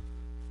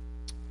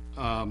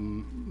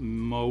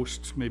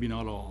 Most, maybe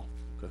not all.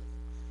 Okay.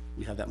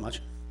 We have that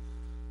much?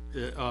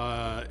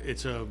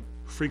 It's a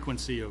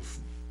frequency of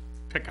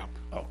pickup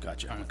Oh,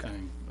 gotcha, kind of okay.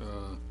 thing,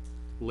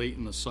 late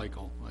in the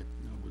cycle. I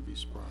would be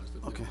surprised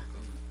if they Okay. weren't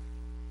done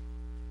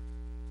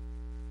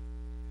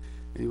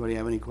Anybody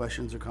have any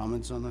questions or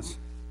comments on this?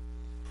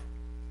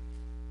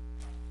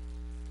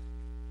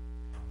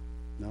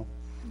 No?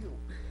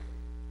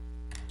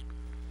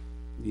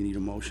 You need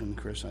a motion,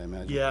 Chris, I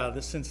imagine? Yeah,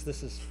 since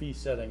this is fee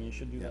setting, you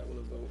should do that with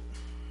a vote.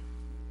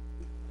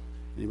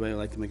 Anybody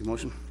like to make a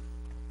motion?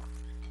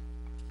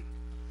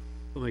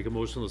 I'll make a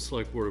motion the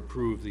select board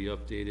approve the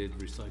updated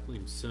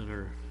recycling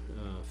center,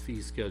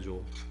 fee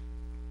schedule.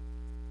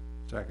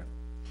 Second.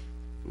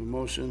 A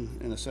motion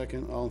and a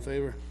second, all in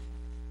favor?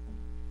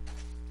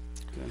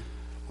 Okay,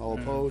 all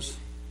opposed?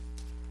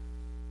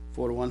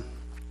 4-1.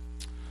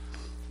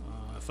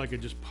 If I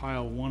could just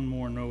pile one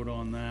more note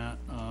on that,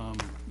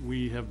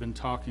 we have been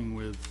talking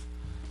with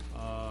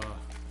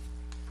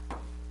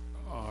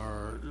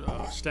our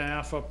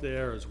staff up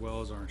there, as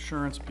well as our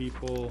insurance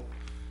people,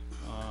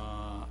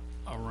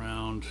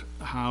 around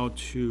how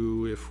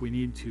to, if we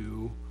need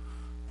to,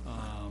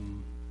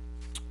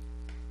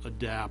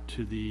 adapt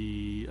to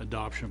the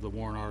adoption of the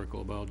warrant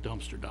article about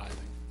dumpster diving.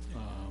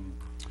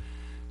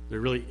 There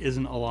really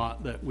isn't a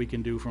lot that we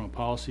can do from a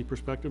policy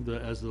perspective.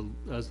 As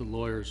the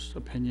lawyer's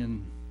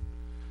opinion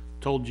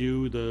told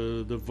you,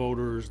 the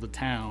voters, the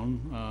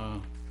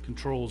town,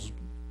 controls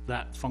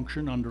that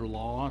function under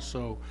law,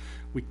 so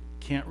we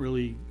can't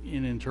really,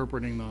 in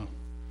interpreting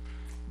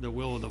the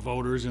will of the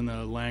voters in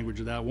the language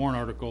of that warrant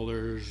article,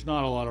 there's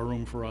not a lot of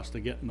room for us to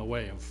get in the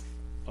way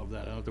of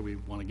that. Not that we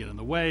wanna get in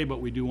the way,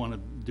 but we do wanna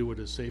do it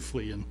as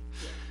safely and,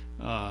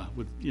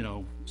 with, you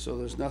know. So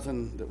there's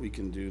nothing that we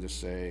can do to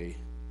say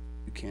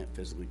you can't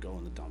physically go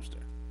in the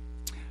dumpster?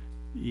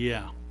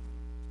 Yeah.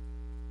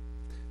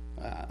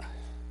 I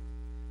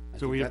So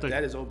think we have to-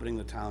 that is opening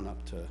the town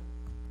up to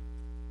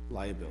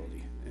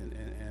liability,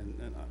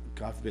 and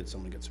God forbid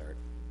someone gets hurt.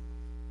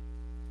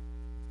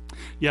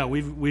 Yeah,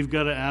 we've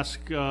gotta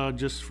ask,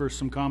 just for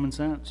some common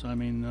sense. I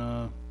mean,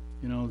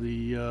 you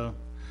know,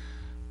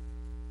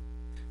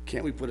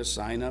 Can't we put a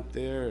sign up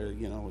there,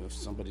 you know, if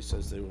somebody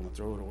says they wanna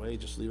throw it away,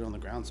 just leave it on the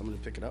ground, somebody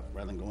pick it up,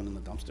 rather than going in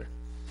the dumpster?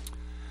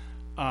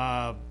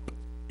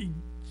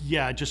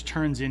 yeah, it just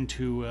turns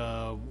into,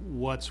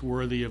 what's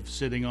worthy of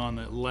sitting on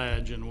the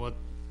ledge and what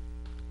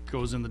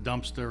goes in the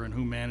dumpster and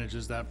who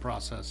manages that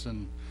process.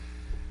 And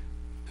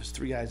There's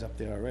 3 guys up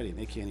there already, and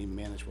they can't even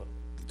manage what,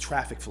 the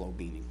traffic flow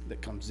meaning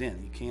that comes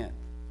in, you can't.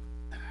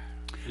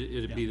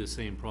 It'd be the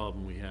same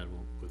problem we had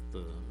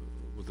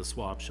with the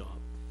swap shop,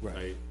 Right.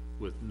 right?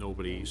 With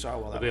nobody You saw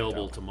all that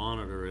available went to down.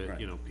 monitor it, Right.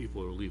 you know,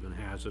 people are leaving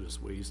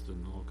hazardous waste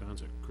and all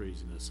kinds of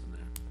craziness in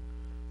there.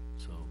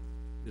 So,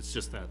 it's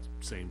just that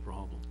same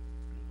problem.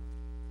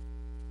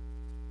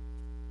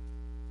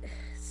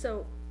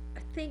 So,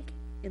 I think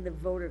in the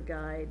voter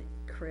guide,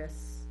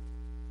 Chris,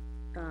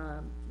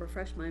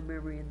 refresh my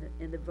memory,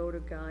 in the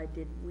voter guide,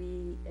 did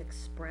we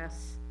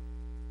express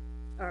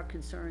our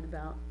concern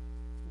about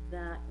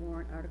that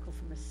warrant article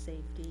from a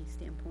safety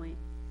standpoint?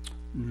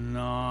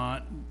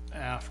 not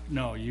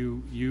no,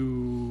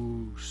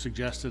 you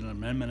suggested an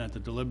amendment at the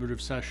deliberative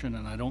session,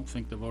 and I don't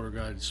think the voter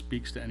guide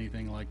speaks to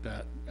anything like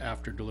that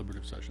after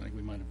deliberative session. I think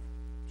we might have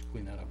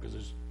cleaned that up, because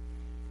there's,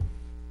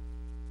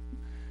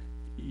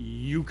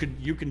 you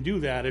can do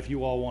that if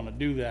you all wanna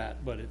do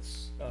that, but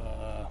it's,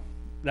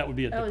 that would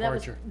be a Oh,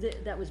 departure.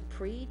 that was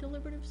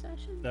pre-deliberative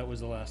session? That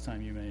was the last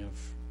time you may have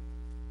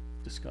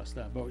discuss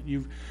that, but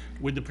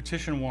with the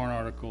petition warrant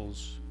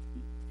articles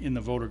in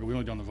the voter, we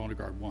only done the voter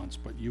guard once,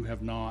 but you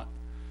have not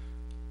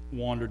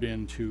wandered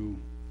into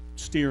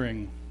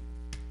steering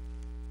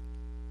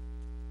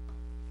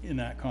in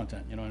that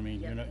content, you know what I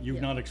mean? Yep, You've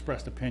yep. not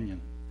expressed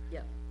opinion,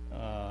 Yep,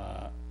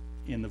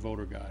 in the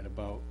voter guide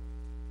about,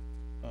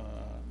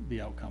 the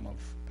outcome of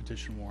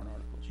petition warrant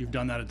articles. You've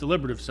done that at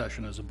deliberative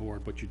session as a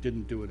board, but you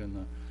didn't do it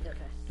in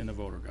the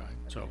voter guide.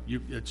 So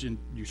you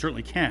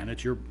certainly can,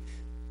 it's your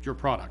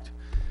product,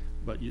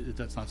 but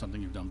that's not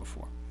something you've done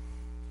before.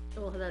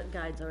 well, that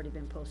guide's already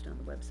been posted on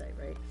the website,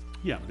 right?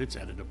 Yeah, but it's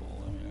editable,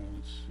 I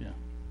mean, yeah.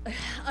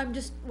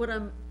 What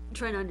I'm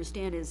trying to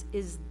understand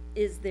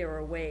is there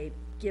a way,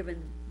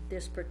 given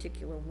this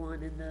particular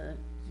one and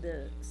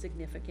the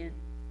significant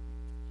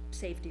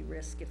safety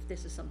risk, if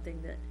this is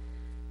something that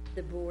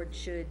the board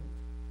should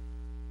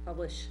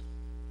publish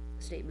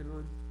a statement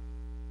on,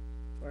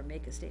 or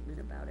make a statement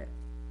about it?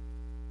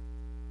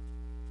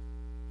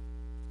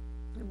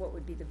 And what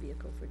would be the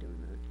vehicle for doing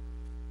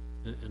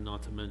that? And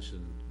not to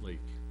mention,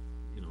 like,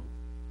 you know,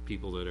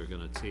 people that are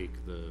gonna take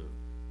the,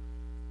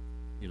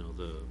 you know,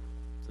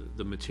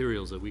 the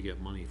materials that we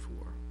get money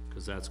for,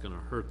 cause that's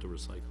gonna hurt the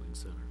recycling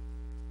center,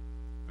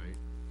 right?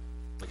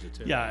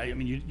 Budgetarily. Yeah, I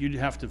mean, you'd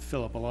have to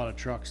fill up a lot of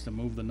trucks to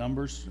move the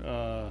numbers,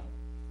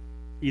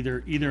 either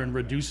in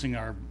reducing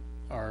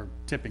our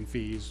tipping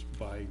fees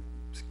by,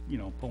 you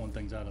know, pulling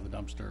things out of the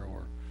dumpster,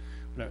 or,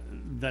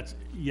 that's,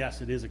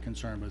 yes, it is a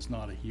concern, but it's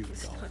not a huge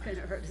It's dollar. not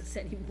gonna hurt us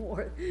any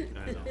more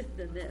I know.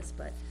 than this,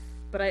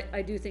 but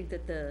I do think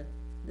that the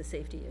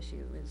safety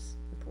issue is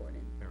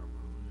important. Paramount,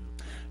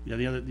 yeah.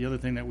 Yeah, the other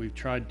thing that we've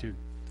tried to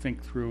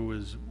think through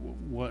is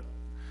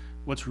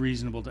what's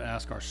reasonable to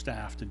ask our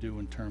staff to do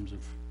in terms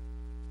of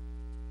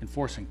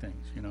enforcing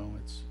things, you know,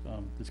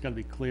 it's gotta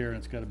be clear, and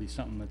it's gotta be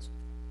something that's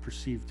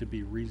perceived to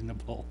be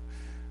reasonable.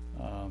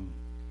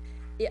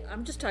 Yeah,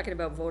 I'm just talking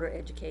about voter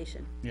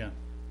education. Yeah,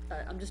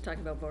 I'm just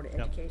talking about voter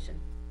education.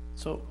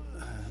 So,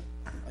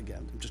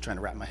 again, I'm just trying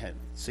to wrap my head,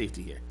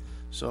 safety here.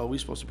 So are we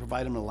supposed to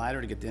provide them a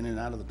ladder to get in and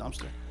out of the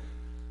dumpster?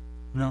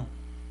 no.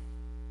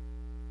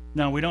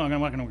 No, we don't, I'm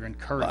not gonna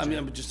encourage I it.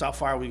 mean, but just how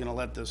far are we gonna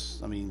let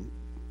this, I mean,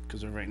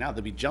 because right now,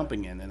 they'll be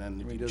jumping in, and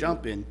then if you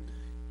jump in,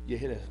 you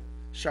hit a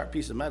sharp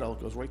piece of metal,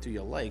 it goes right through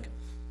your leg.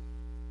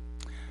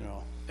 You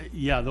know,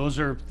 Yeah, those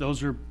are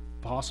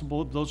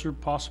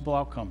possible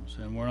outcomes,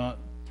 and we're not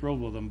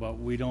thrilled with them, but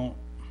we don't,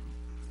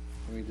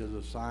 I mean, does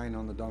a sign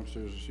on the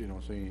dumpsters, you know,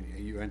 saying,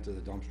 "Hey, you enter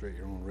the dumpster at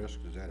your own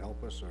risk," does that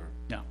help us, or?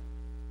 no.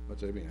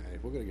 What's, I mean,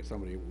 if we're gonna get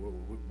somebody,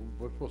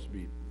 we're supposed to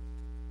be,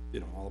 you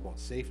know, all about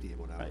safety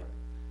or whatever. Right.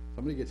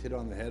 Somebody gets hit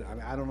on the head, I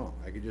mean, I don't know,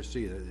 I could just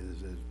see it,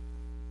 there's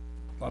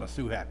a lot of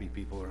sue-happy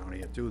people around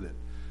here too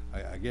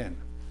that, again,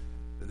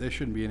 there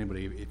shouldn't be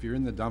anybody, if you're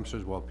in the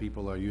dumpsters while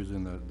people are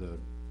using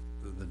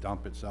the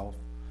dump itself,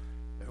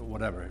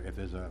 whatever, if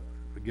there's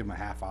give them a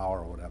half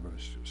hour or whatever,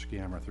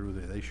 scammer through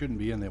there, they shouldn't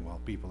be in there while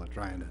people are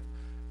trying to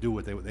do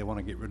what they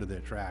wanna get rid of their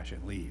trash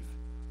and leave.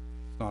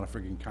 It's not a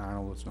friggin'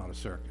 carnival, it's not a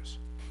circus.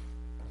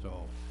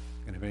 So,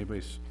 and if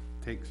anybody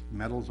takes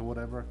metals or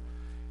whatever,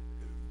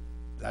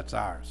 that's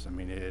ours. I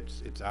mean,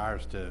 it's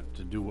ours to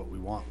do what we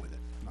want with it,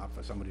 not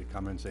for somebody to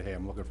come in and say, "Hey,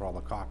 I'm looking for all the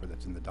copper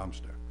that's in the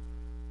dumpster."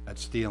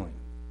 That's stealing.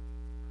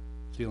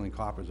 Stealing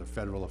copper is a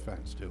federal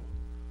offense too.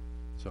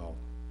 So,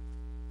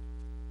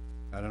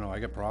 I don't know, I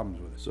got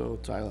problems with it. so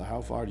Tyler, how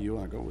far do you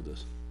wanna go with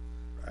this?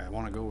 I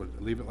wanna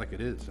leave it like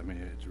it is. I mean,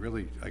 it's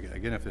really,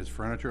 again, if there's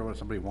furniture or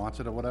somebody wants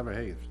it or whatever,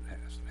 hey,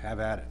 have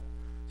at it.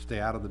 Stay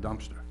out of the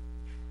dumpster.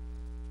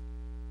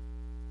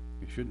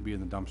 You shouldn't be in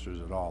the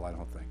dumpsters at all, I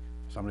don't think.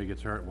 If somebody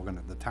gets hurt,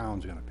 the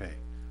town's gonna pay.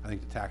 I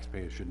think the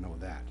taxpayers should know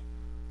that.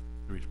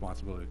 The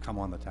responsibility to come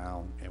on the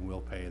town and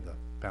we'll pay the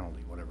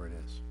penalty, whatever it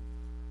is.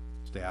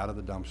 Stay out of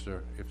the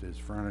dumpster. If there's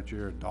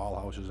furniture, doll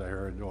houses, I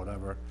heard, or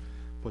whatever,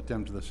 put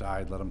them to the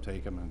side, let them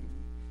take them, and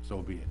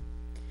so be it.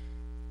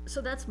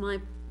 So that's my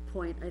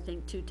point, I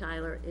think, too,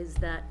 Tyler, is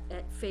that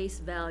at face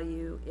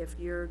value, if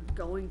you're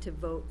going to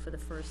vote for the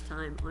first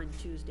time on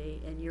Tuesday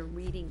and you're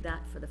reading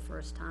that for the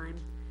first time,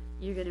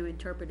 you're gonna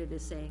interpret it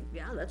as saying,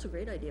 yeah, that's a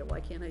great idea, why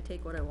can't I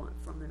take what I want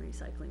from the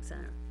recycling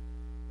center,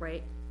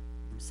 right?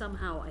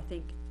 Somehow, I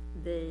think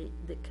the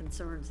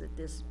concerns that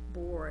this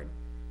board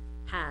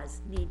has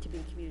need to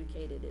be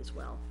communicated as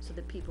well, so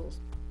that people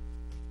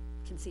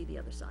can see the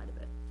other side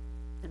of it.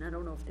 And I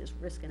don't know if there's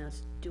risk in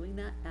us doing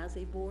that as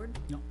a board,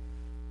 No.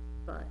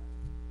 but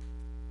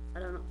I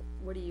don't know,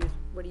 what are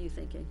you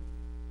thinking?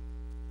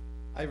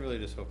 I really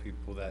just hope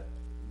people that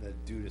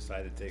do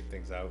decide to take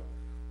things out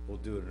will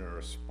do it in a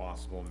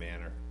responsible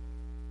manner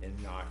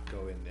and not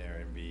go in there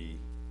and be,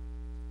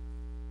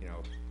 you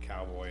know,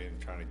 cowboy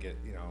and trying to get,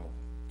 you know,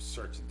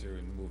 searching through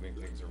and moving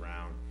things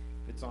around.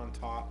 If it's on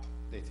top,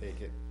 they take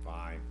it,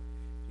 fine.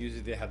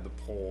 Usually they have the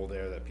pole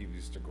there that people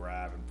used to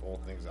grab and pull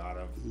things out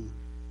of.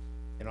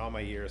 In all my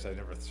years, I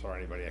never saw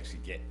anybody actually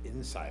get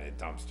inside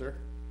a dumpster.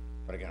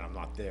 But again, I'm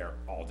not there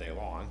all day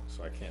long,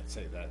 so I can't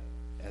say that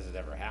has it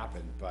ever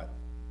happened, but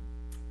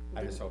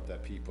I just hope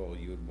that people,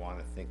 you would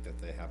wanna think that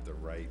they have the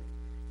right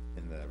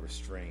and the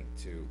restraint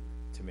to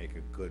to make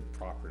a good,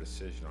 proper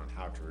decision on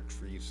how to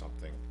retrieve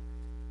something,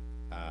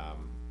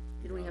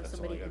 Didn't we have that's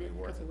somebody only in gonna it be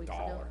a worth couple a weeks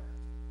ago? dollar.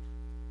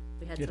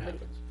 We had It somebody,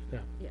 happens, yeah.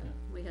 yeah,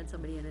 we had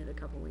somebody in it a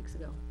couple weeks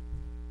ago,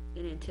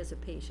 in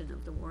anticipation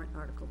of the warrant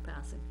article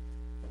passing.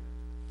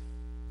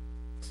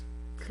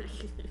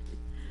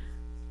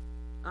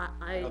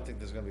 I don't think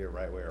there's gonna be a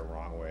right way or a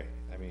wrong way.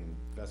 I mean,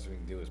 best we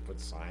can do is put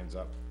signs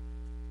up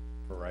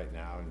for right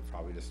now and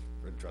probably just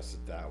address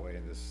it that way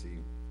and just see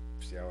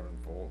how it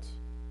unfolds.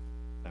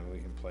 I mean, we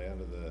can play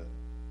under the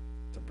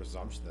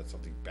presumption that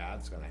something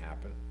bad's gonna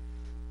happen,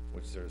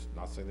 which there's,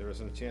 not saying there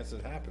isn't a chance of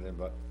it happening,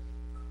 but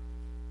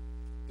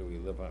do we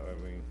live on,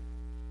 I mean,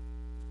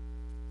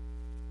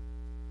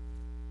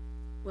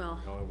 Well,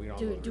 no, we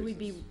don't know the do we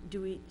be, reasons.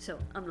 do we, so,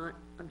 I'm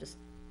just,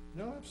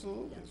 No,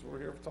 absolutely, that's what we're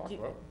here to talk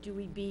about. do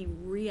we be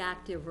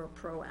reactive or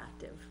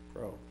proactive,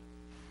 Pro.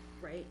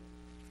 right?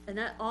 And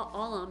that,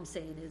 all I'm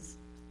saying is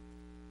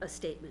a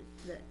statement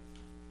that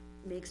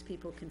makes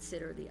people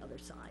consider the other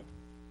side.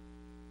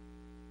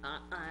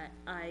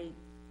 I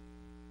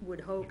would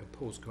hope, Like a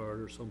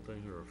postcard or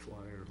something, or a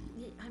flyer.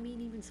 I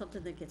mean, even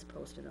something that gets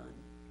posted on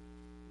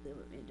the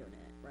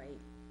internet, right?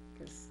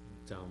 Cause,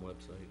 Town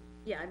website.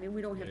 yeah, I mean,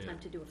 we don't have Yeah, time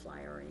yeah. to do a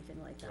flyer or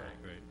anything like that.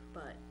 Right.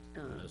 But,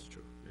 That's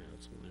true, yeah,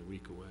 it's only a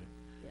week away.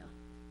 yeah.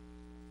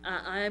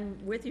 I'm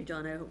with you,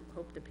 John, I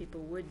hope that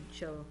people would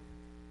show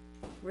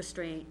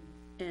restraint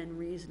and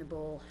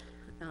reasonable,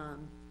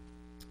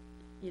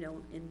 you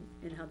know,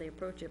 in how they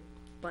approach it.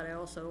 But I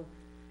also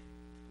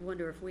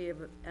wonder if we have,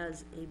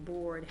 as a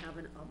board, have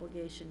an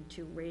obligation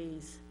to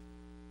raise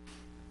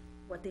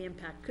what the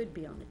impact could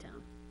be on the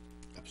town.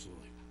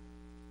 Absolutely.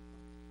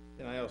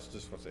 And I also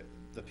just want to say,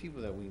 the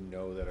people that we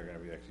know that are gonna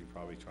be actually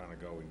probably trying to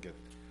go and get,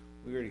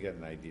 we already get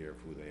an idea of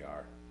who they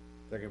are.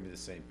 They're gonna be the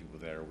same people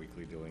that are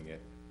weekly doing it.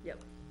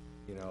 Yep.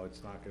 You know,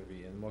 it's not gonna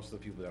be, and most of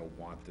the people that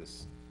want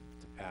this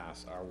to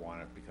pass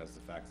want it because the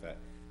fact that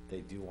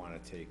they do wanna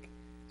take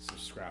some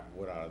scrap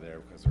wood out of there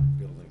because they're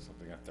building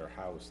something at their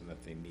house and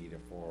that they need it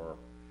for,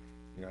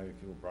 you know, I mean,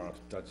 people brought up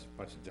a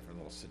bunch of different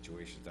little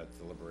situations at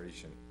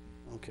deliberation.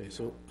 Okay,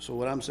 so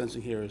what I'm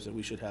sensing here is that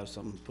we should have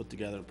something put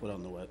together and put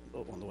on the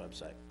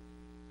website.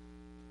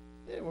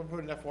 Yeah, we'll put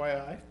an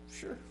FYI,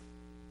 sure.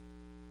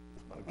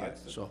 Not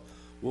against it. So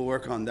we'll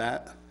work on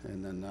that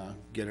and then,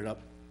 get it up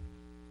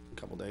in a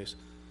couple days.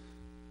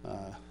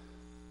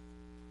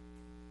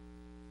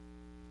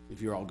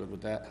 If you're all good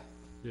with that.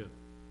 Yeah.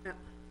 Yep.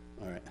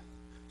 All right.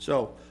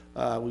 So,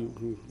 we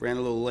ran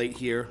a little late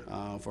here,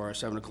 for our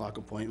 7 o'clock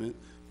appointment.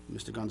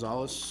 Mr.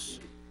 Gonzalez,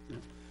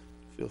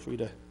 feel free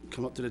to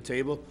come up to the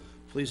table.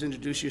 Please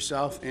introduce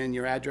yourself and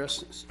your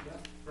address. Yeah,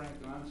 Frank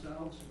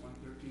Gonsalves,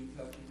 113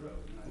 Kelsey Road.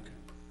 And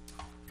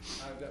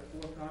I've got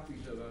 4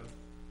 copies of a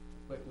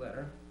quick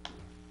letter.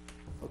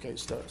 Okay,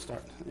 start,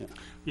 yeah.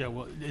 Yeah,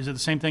 well, is it the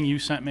same thing you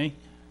sent me?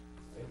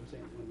 I haven't seen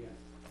one yet.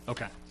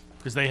 Okay,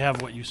 because they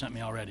have what you sent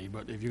me already,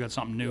 but if you got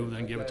something new,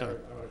 then give it to,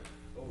 I've got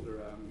our older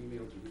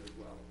emails in here as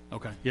well.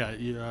 okay, yeah,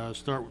 you,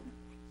 start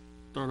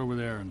over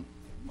there and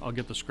I'll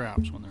get the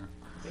scraps when they're,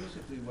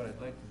 Basically, what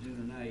I'd like to do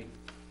tonight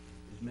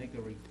is make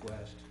a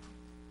request.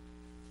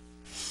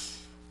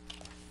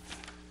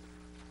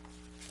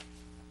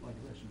 Like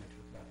the rest of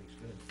extra copies,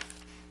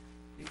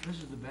 good.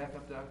 This is the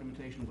backup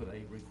documentation with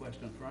a request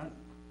in front.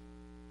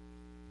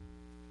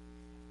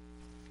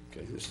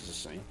 Okay, this is the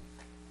same.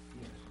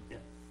 Yes.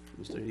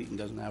 Mr. Eaton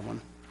doesn't have one.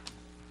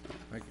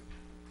 Been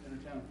in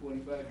town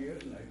 45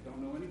 years and I don't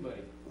know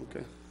anybody,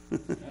 Okay.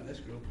 not in this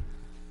group.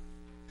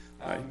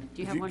 All right.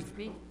 Do you If have one for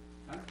me?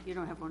 Huh? You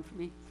don't have one for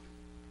me?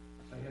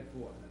 I had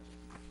 4.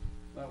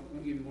 Well,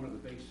 let me give you one of the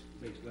base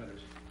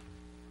letters.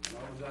 And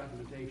all the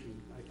documentation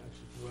I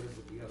supported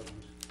with the other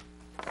ones.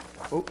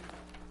 Oh,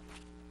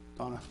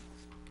 Donna.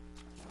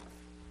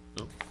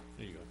 Oh,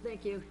 there you go.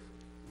 Thank you.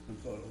 Some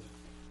photos.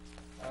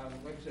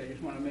 Like I said, I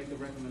just want to make a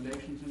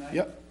recommendation tonight.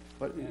 Yep,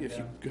 but if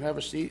you could have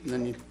a seat, and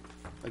then you,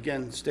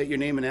 again, state your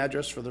name and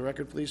address for the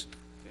record, please.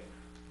 Okay.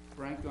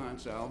 Frank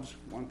Gonsalves,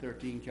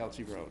 113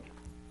 Kelsey Road.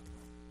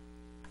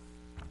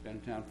 Been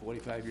in town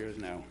 45 years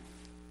now.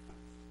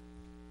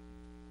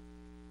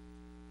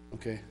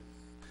 Okay.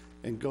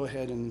 And go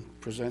ahead and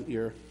present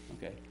your,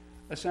 Okay.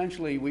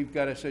 Essentially, we've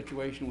got a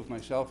situation with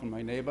myself and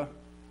my neighbor.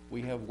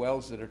 We have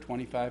wells that are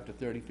 25 to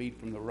 30 feet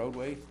from the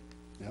roadway.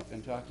 Yep.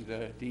 Been talking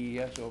to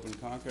DES over in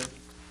Concord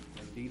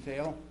in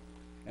detail,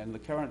 and the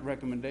current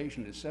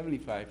recommendation is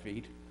 75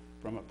 feet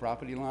from a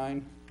property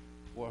line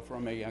or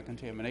from a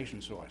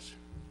contamination source.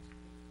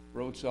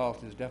 Road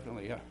salt is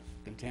definitely a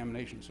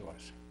contamination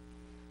source.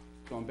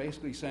 So I'm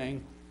basically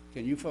saying,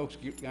 can you folks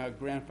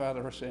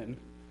grandfather us in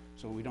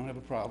so we don't have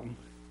a problem?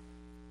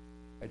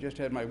 I just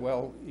had my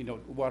well, you know,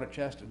 water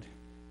tested.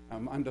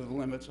 I'm under the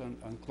limits on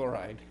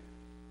chloride,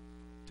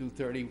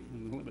 230,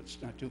 and the limit's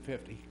not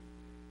 250.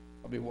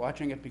 I'll be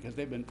watching it because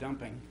they've been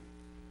dumping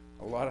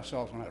a lot of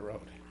salt on that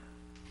road.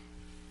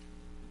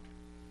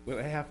 With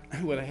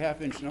a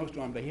half-inch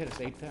snowstorm, they hit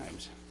us 8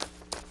 times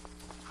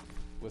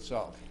with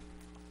salt.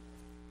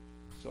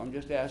 So I'm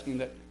just asking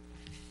that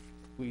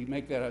we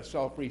make that a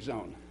salt-free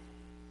zone.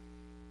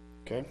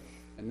 okay?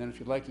 And then if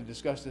you'd like to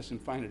discuss this in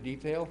finer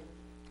detail,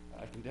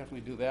 I can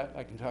definitely do that.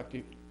 I can talk to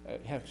you,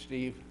 have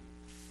Steve.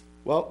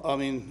 Well, I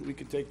mean, we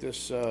could take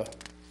this,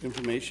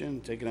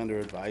 information, take it under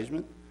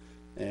advisement,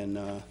 and,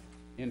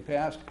 In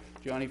past,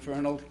 Johnny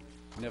Fernald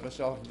never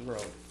salted the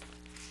road.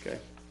 okay,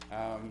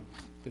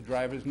 The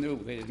drivers knew,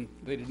 they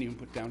didn't even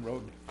put down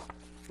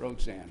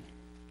road sand.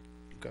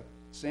 okay,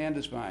 Sand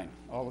is fine,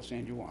 all the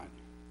sand you want.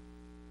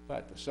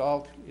 But the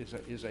salt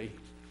is an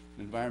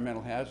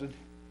environmental hazard.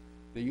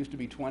 There used to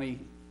be 20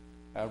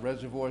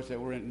 reservoirs that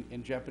were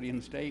in jeopardy in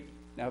the state.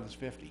 Now there's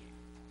 50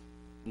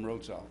 from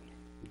road salt.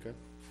 okay.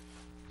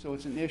 So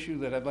it's an issue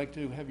that I'd like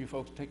to have you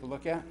folks take a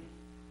look at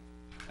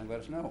and let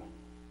us know.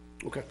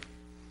 Okay.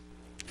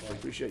 Well, I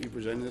appreciate you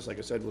presenting this. Like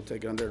I said, we'll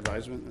take it under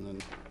advisement, and then,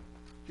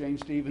 Jane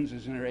Stevens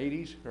is in her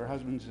 80s. Her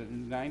husband's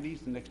in the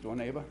 90s, the next door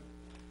neighbor.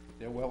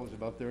 Their well is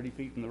about 30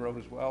 feet from the road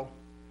as well.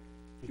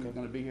 She was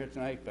going to be here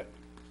tonight, but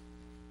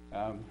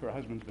her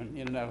husband's been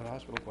in and out of the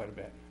hospital quite a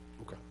bit.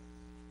 okay.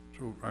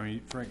 So, I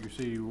mean, Frank, you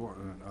say you want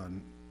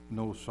a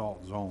no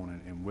salt zone,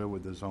 and where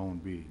would the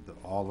zone be?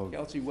 All of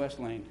Kelsey West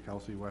Lane.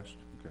 Kelsey West?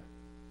 Okay.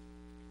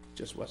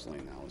 Just West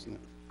Lane now, isn't it?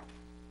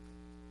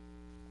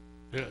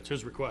 Yeah, it's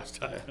his request.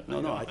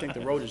 No, I think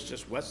the road is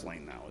just West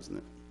Lane now, isn't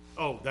it?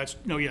 Oh, that's,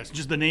 no, yes,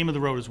 just the name of the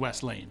road is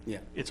West Lane. Yeah.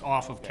 It's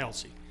off of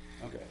Kelsey,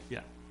 Okay. yeah.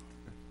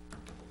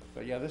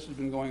 But yeah, this has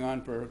been going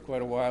on for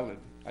quite a while.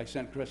 I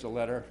sent Chris a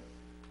letter,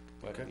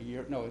 but Okay.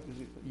 it was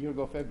a year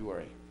ago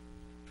February,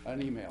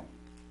 an email.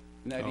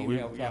 And that Oh,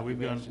 email. yeah,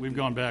 copied us. we've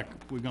gone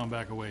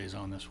back a ways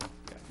on this one.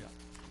 Yeah.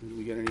 Did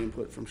we get any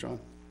input from Sean?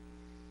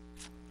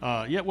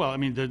 Yeah, well, I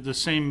mean, the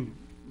same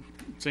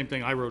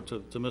thing I wrote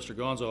to Mr.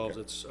 Gonzalez,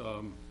 it's,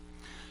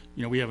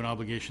 you know, we have an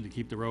obligation to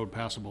keep the road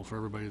passable for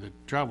everybody that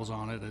travels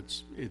on it.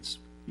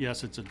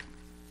 Yes, it's a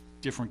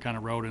different kind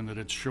of road in that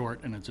it's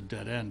short and it's a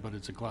dead end, but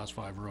it's a class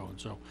 5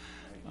 road, so,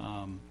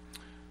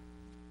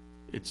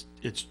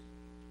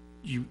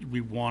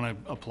 we wanna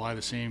apply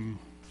the same,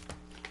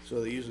 So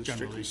they're using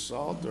strictly Generally.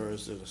 salt, or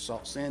is it a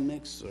salt sand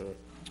mix,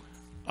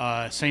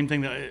 or? same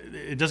thing, that,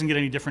 it doesn't get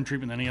any different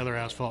treatment than any other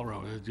asphalt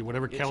road.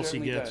 Whatever It Kelsey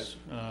certainly gets,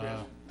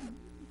 does.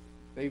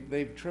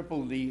 They've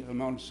tripled the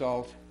amount of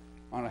salt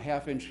on a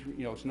half-inch,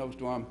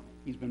 snowstorm.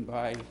 He's been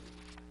by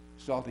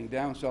salting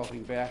down,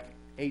 salting back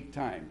 8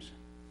 times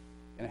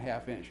in a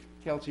half-inch.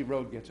 Kelsey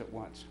Road gets it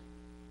once.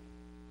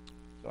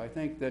 So I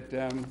think that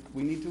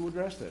we need to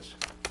address this.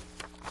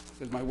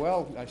 Because my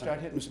well, I start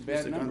hitting some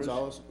bad Mr. numbers.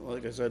 Gonzalez,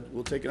 like I said,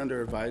 we'll take it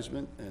under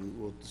advisement, and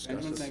we'll discuss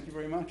Gentlemen, this. thank you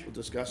very much. We'll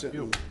discuss it,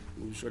 and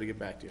we'll be sure to get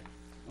back to you.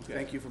 Okay.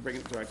 Thank you for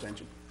bringing it to our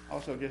attention.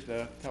 Also, just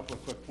a couple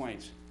of quick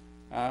points.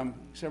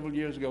 Several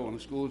years ago, when the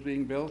school was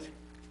being built,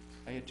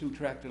 I had 2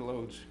 tractor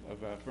loads of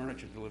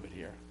furniture delivered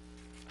here.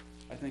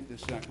 I think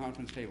this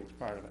conference table is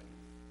part of it.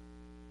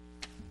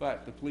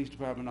 But the police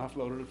department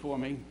offloaded it for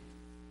me,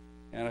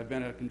 and I've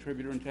been a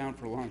contributor in town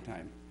for a long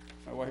time.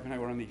 My wife and I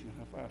were on the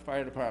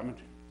fire department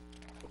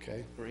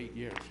Okay, for 8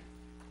 years.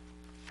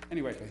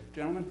 Anyway,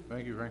 gentlemen,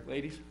 Thank you, Frank.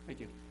 ladies, thank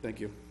you.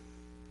 thank you.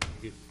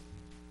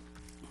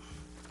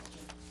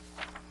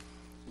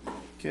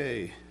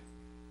 Okay,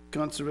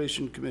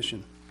 Conservation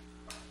Commission.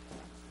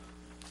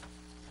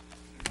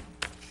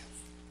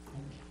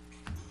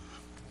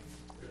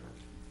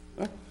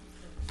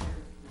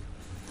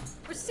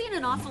 We're seeing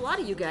an awful lot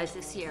of you guys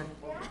this year.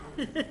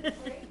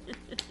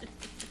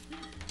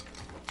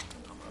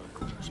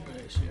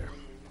 space here.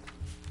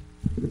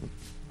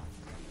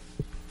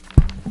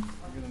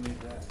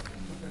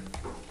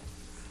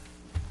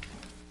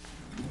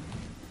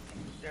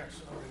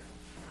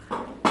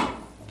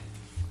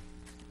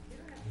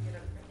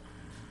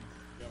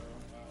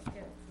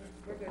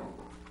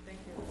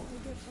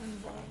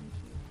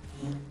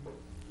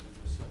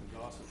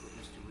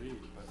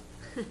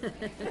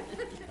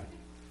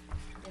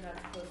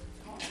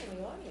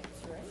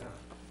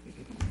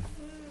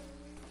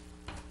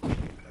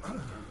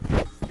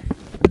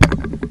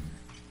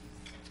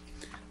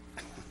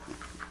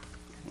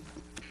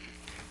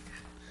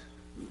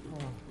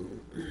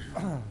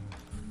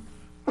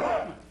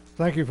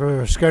 Thank you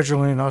for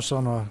scheduling us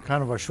on a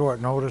kind of a short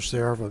notice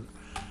there, but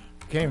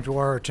it came to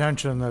our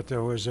attention that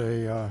there was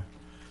a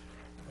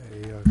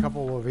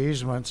couple of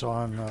easements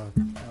on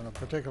a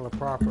particular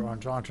property, on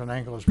Johnson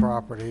Engler's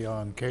property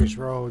on Case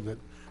Road that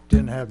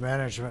didn't have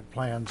management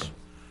plans,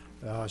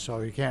 so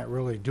you can't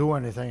really do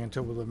anything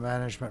until the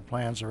management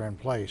plans are in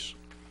place.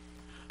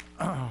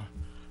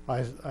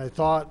 I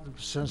thought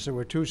since there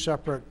were 2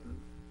 separate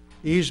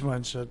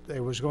easements that it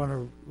was going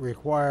to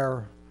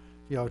require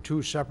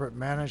 2 separate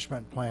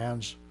management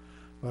plans,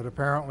 but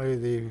apparently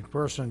the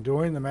person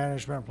doing the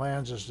management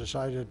plans has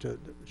decided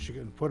she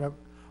can put it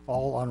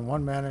all on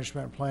one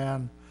management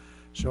plan,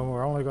 so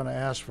we're only gonna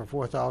ask for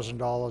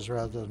 $4,000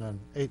 rather than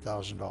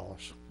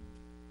 $8,000.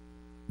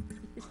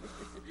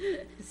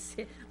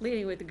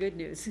 Leading with the good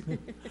news.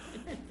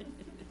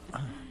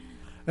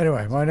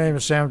 Anyway, my name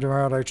is Sam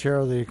Demard, I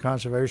chair the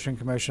Conservation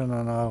Commission,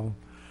 and I'll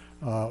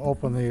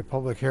open the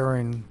public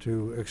hearing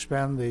to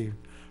expend the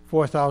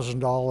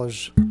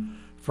 $4,000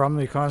 from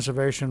the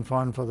Conservation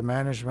Fund for the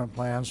management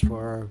plans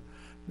for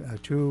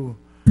 2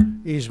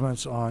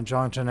 easements on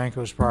John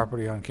Tenenko's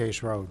property on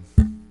Case Road.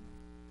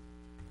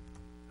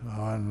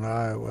 And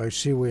I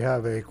see we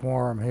have a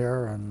quorum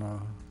here, and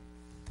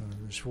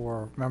there's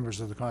 4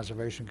 members of the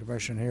Conservation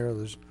Commission here.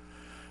 There's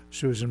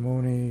Susan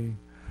Mooney,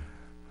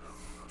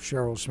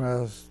 Cheryl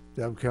Smith,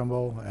 Deb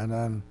Kimball, and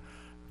then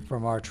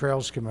from our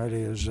Trails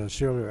Committee is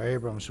Celia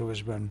Abrams, who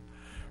has been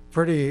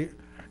pretty,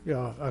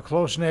 a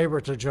close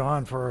neighbor to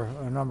John for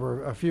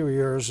a few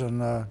years,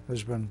 and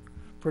has been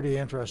pretty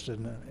interested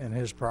in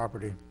his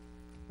property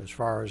as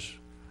far as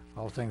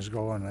how things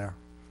go in there.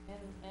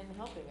 And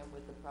helping him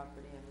with the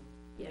property and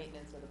Yeah.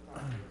 maintenance of the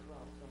property as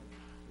well,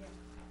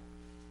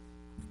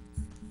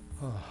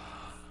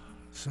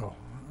 so. So,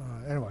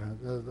 anyway,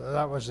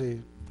 that was the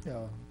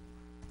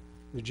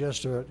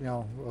gist of it.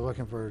 We're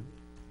looking to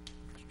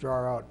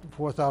draw out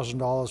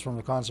 $4,000 from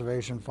the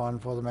Conservation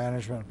Fund for the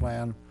management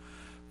plan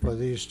for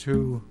these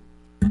 2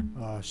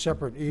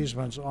 separate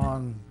easements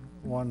on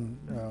one,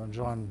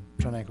 John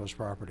Tenenko's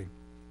property.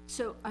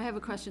 So I have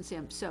a question,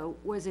 Sam. So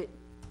was it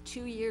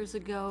 2 years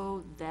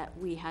ago that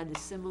we had a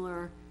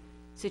similar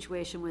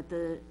situation with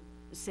the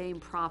same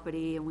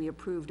property, and we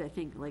approved, I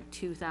think, like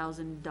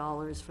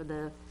 $2,000 for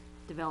the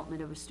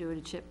development of a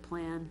stewardship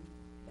plan?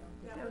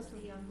 That was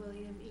the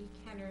William E.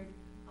 Kennard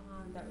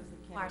That was the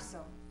Kennard.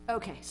 parcel.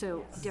 Okay,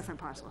 so Yes. different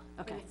parcel,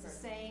 okay. And it's the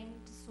same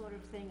sort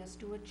of thing, a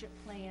stewardship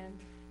plan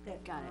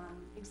that Got it.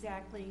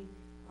 exactly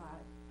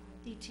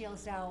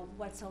details out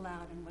what's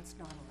allowed and what's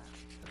not allowed.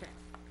 Okay.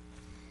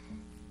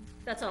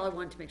 That's all I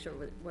wanted to make sure,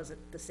 was it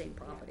the same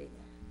property?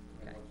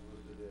 Okay. What's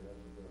listed there,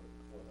 that's the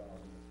 4,000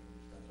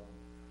 that's on.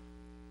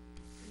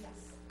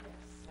 Yes,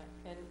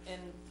 yes.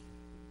 And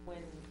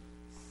when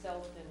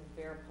Self and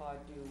Bear Paw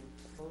do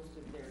most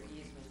of their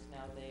easements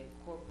now, they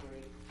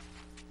incorporate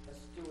a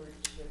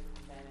stewardship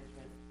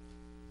management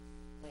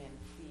plan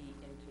fee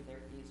into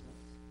their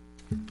easements.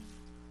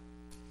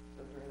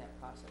 So during that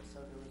process,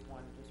 so there was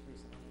one just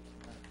recently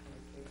in the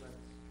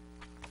Abrams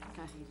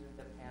Okay. easement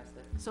that passed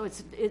it. So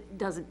it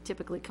doesn't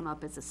typically come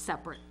up as a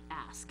separate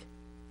ask?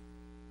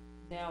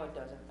 Now it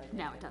doesn't, I think.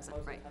 Now it doesn't,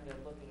 right. Most of the time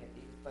they're looking at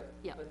these, but,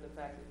 Yep. but the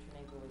fact that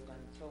Tenenko was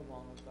done so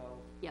long ago,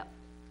 Yep,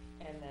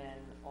 and then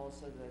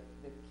also the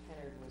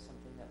Kennard was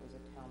something that was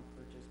a town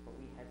purchase, but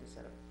we had to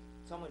set up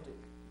someone to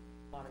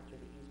monitor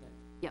the easement.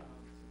 Yep.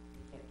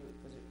 You can't do it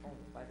because it's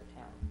owned by the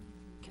town.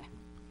 okay.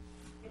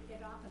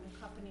 It often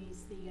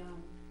accompanies the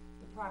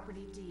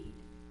property deed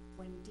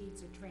when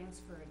deeds are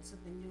transferred, so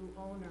the new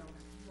owner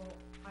will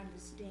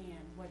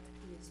understand what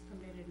is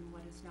permitted and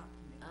what is not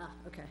permitted. Ah,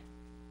 okay.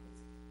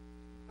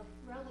 A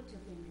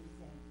relatively new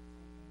thing.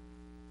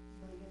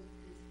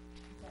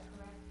 Is that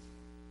correct?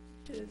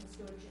 The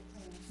stewardship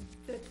plan.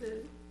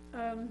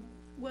 That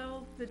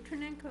well, the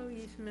Trinenco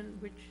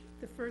easement, which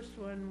the first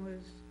one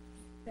was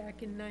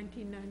back in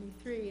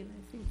 1993, and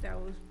I think that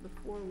was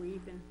before we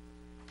even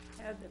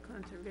had the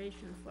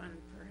conservation fund,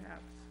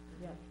 perhaps.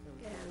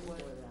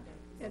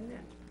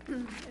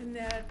 And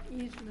that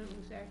easement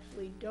was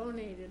actually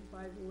donated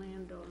by the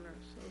landowner,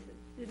 so that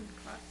it didn't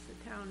cost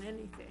the town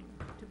anything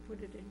to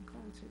put it in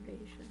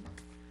conservation.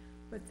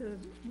 But the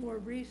more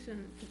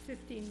recent, the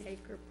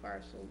 15-acre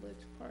parcel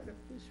that's part of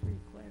this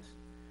request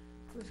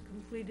was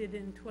completed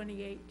in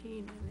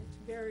 2018, and it's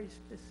very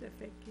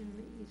specific in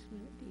the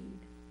easement deed,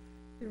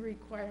 the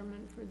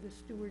requirement for the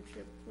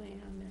stewardship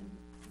plan and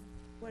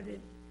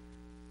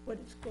what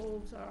its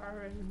goals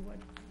are and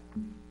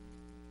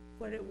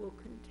what it will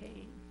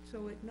contain.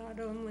 So it not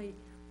only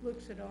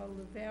looks at all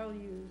the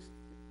values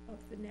of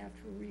the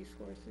natural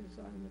resources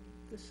on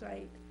the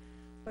site,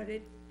 but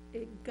it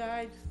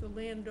guides the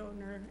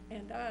landowner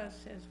and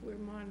us as we're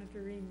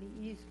monitoring the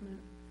easement,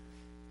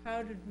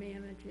 how to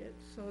manage it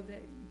so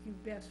that you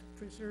best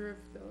preserve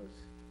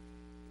those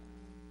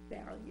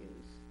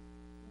values.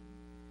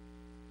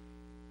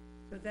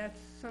 So that's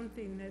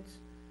something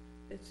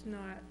that's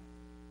not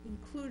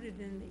included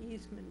in the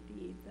easement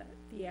deed, that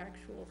the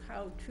actual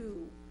how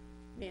to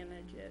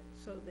manage it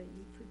so that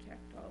you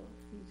protect all of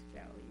these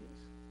values.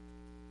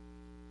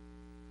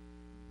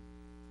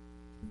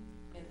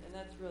 And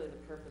that's really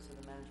the purpose of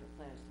the management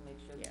plan, is to make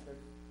sure that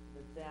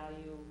the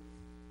value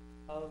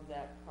of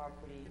that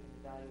property and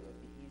the value of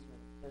the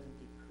easement doesn't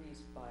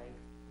decrease by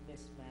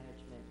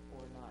mismanagement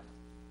or not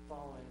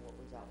following what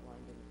was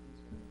outlined in the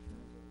easement in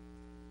terms of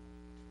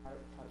how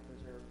to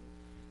preserve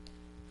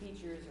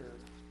features or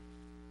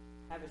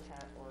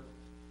habitat or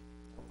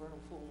vernal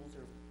pools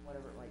or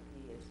whatever it might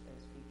be as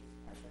features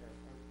that are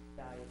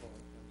valuable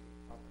in terms of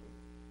the property.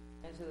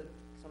 And so that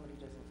somebody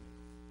doesn't,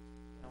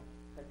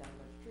 cut down a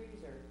bunch of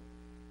trees or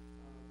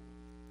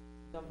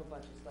dump a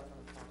bunch of stuff on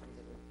the property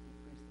that would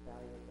decrease the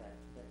value of that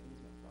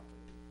easement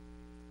property.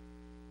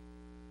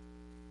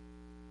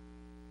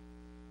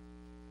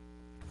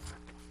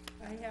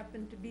 I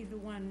happen to be the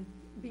one,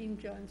 being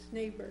John's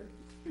neighbor,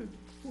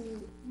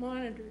 who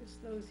monitors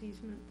those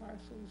easement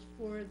parcels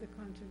for the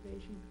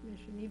Conservation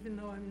Commission. Even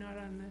though I'm not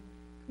on the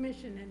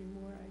commission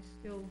anymore, I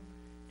still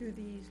do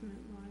the easement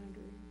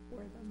monitoring for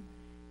them.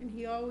 And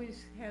he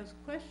always has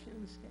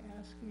questions to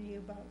ask me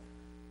about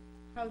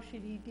how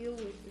should he deal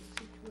with this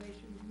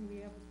situation. And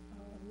we have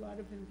a lot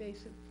of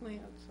invasive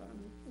plants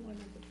on one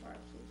of the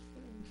parcels,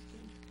 for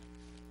instance.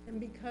 And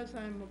because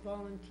I'm a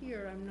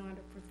volunteer, I'm not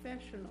a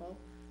professional,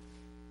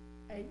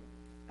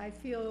 I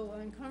feel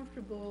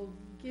uncomfortable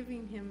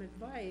giving him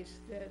advice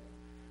that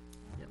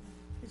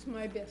is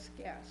my best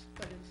guess,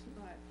 but it's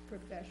not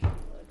professional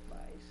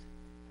advice.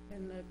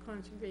 And the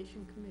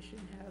Conservation Commission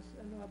has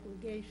an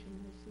obligation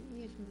as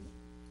the easement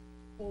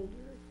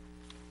holder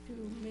to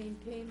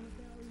maintain the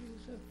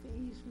values of the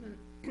easement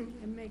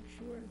and make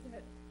sure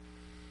that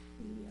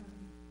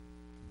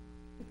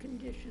the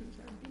conditions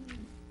are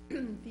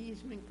being, the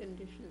easement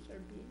conditions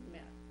are being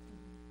met.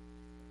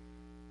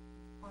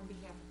 On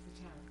behalf of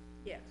the town.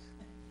 Yes.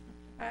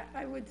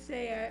 I would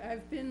say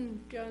I've been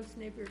John's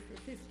neighbor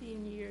for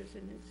 15 years,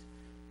 and it's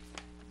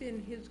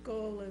been his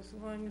goal as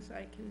long as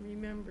I can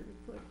remember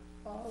to put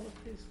all of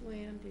his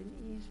land in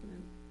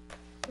easement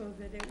so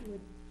that it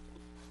would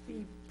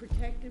be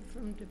protected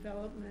from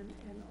development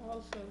and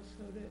also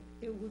so that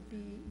it would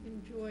be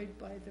enjoyed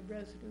by the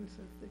residents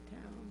of the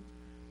town.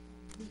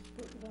 He's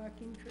put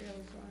walking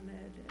trails on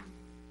it,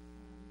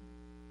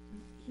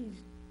 and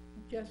he's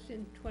just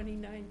in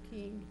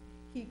 2019,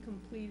 he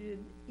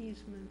completed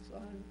easements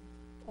on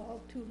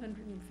all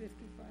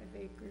 255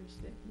 acres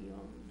that he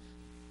owns.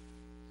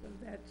 So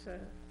that's a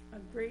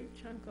great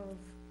chunk of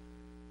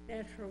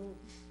natural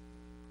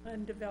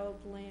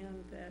undeveloped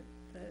land that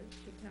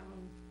the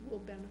town will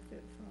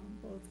benefit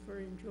from, both for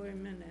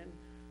enjoyment and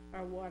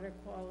our water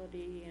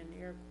quality and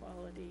air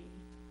quality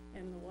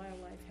and the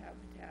wildlife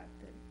habitat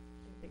that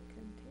it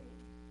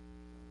contains.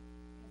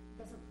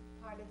 Doesn't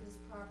part of this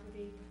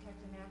property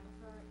protect an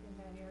aquifer in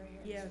that area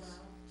as Yes,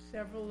 well?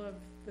 several of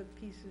the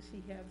pieces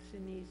he has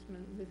in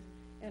easement with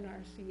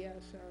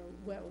NRCS are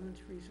wetlands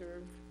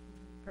reserve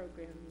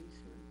program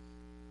easements,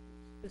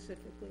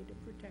 specifically to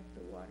protect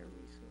the water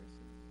resources.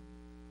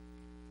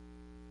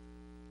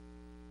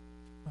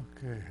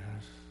 Okay.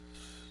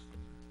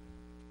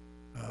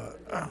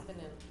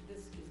 This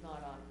is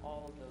not on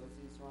all of those,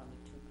 these are on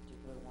the two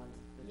particular ones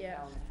that the Yes.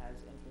 town has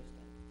interest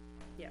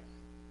in. Yes.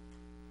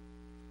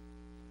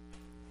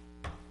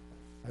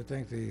 I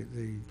think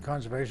the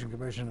Conservation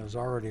Commission has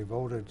already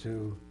voted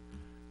to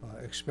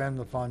expend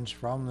the funds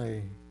from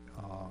the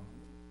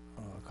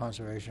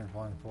Conservation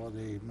Fund for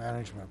the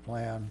management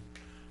plan,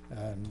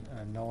 and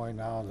knowing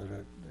now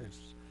that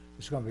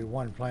it's gonna be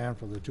one plan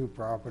for the two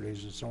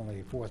properties, it's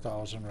only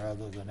 4,000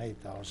 rather than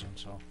 8,000,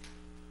 so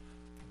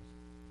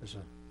there's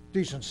a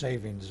decent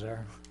savings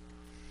there.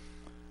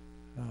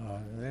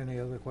 Any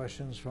other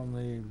questions from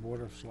the Board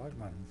of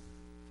Selectmen?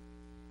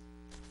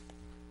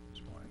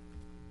 This point.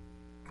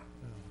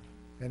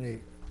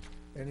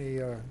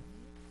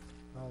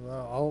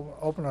 I'll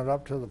open it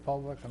up to the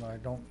public, and I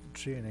don't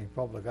see any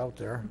public out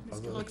there.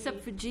 Well,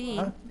 except for Jean.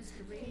 Huh?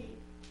 Mr. Reed?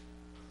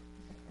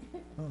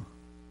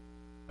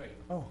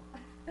 Oh.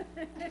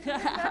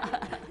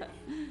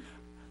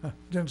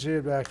 Didn't see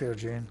it back there,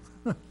 Gene.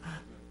 My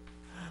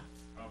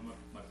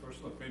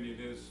personal opinion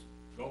is,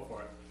 go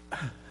for it.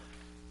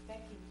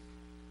 Thank you.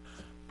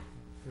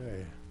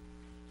 Okay,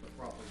 The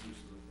proper use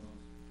of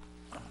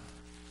the funds.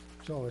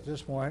 so at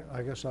this point,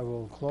 I guess I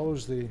will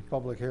close the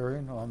public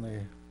hearing on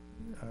the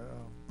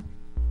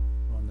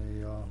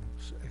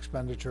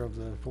expenditure of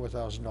the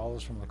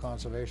 $4,000 from the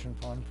Conservation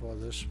Fund for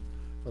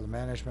the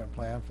management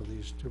plan for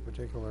these two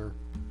particular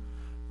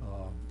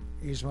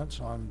easements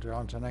on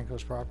John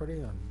Tenenko's property,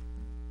 and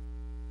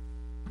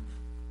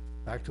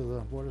back to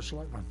the Board of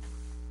Selectmen.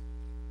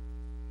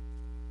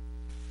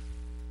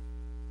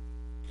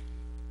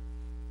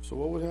 So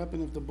what would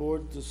happen if the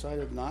board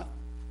decided not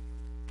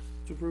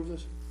to approve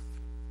this?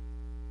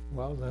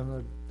 Well,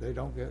 then they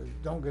don't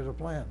get a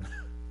plan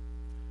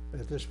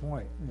at this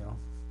point, you know.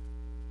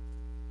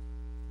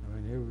 I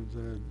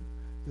mean,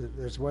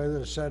 this way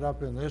that it's set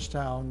up in this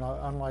town,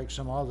 unlike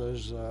some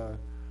others, you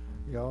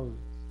know,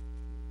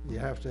 you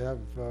have to have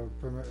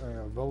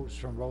votes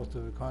from both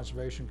the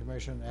Conservation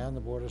Commission and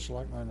the Board of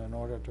Selectmen in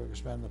order to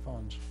expend the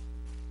funds.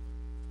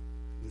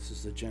 This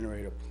is the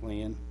generator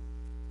plan.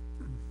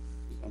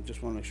 I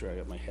just wanna make sure I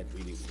got my head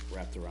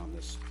wrapped around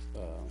this,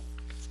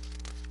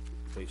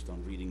 based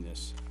on reading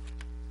this.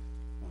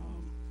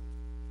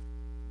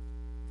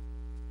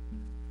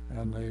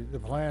 And the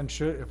plan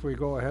should, if we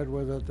go ahead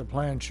with it, the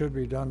plan should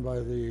be done by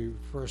the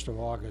 1st of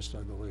August,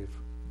 I believe.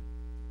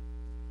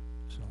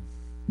 So,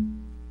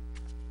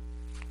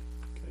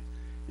 Okay.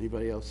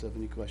 Anybody else have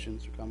any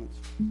questions or comments?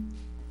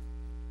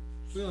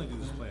 We only do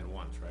this plan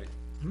once, right?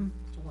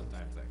 It's a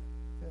one-time thing.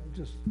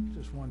 yeah,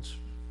 just once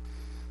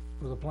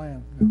for the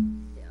plan,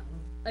 Yeah,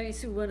 I mean,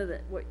 Sue, one of the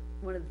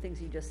things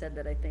you just said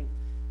that I think,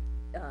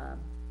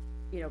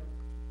 you know,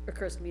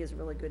 occurs to me as a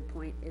really good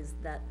point is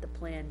that the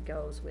plan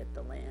goes with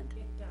the land.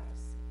 It does.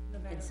 No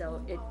matter And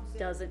so who it owns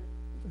doesn't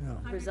yeah.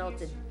 100 result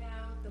years in, from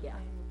now, the yeah.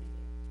 plan will be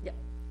there.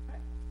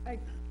 yep,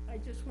 I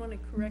just want to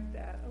correct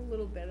that a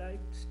little bit.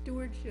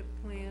 Stewardship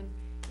plan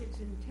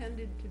is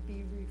intended to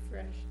be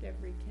refreshed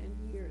every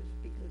 10 years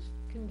because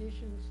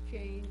conditions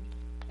change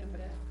and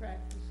best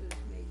practices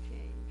may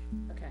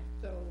change. okay.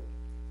 So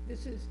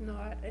this is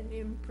not an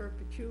in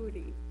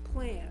perpetuity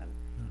plan.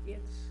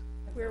 It's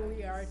where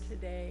we are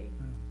today,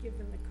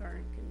 given the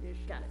current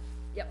conditions. Got it,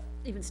 yep,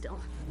 even still.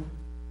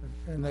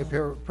 And they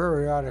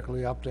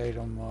periodically update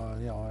them,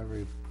 you know,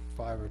 every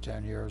 5 or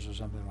 10 years or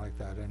something like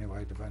that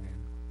anyway, depending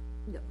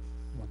Yep.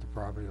 on what the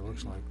property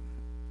looks like.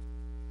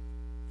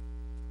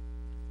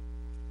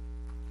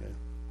 Okay.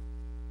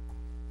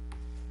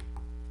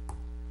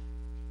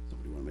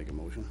 Somebody wanna make a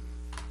motion?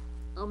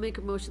 I'll make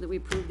a motion that we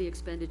approve the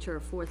expenditure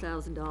of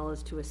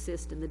 $4,000 to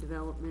assist in the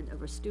development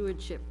of a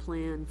stewardship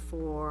plan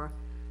for,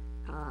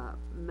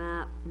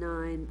 map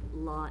 9,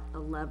 lot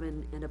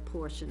 11, and a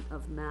portion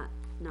of map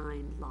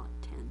 9, lot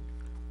 10.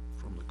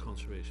 From the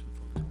conservation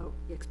fund. Oh,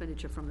 the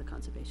expenditure from the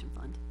conservation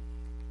fund.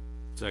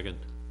 Second.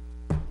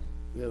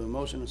 We have a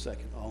motion and a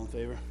second. All in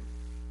favor?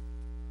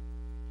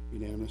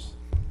 Unanimous?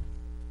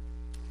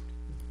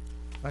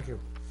 Thank you.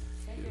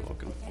 You're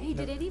welcome. Hey,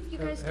 did any of you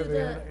guys do Have you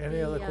the,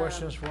 any other the,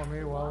 questions for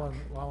me while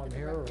I'm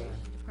here, or? recreation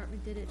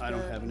department did it? I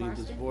don't the have any of this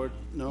Marston? board,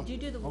 no? Did you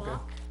do the Okay.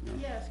 walk?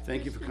 Yes.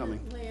 Thank you for Kristen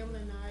coming. Lamb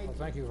and I, Well,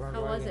 thank you for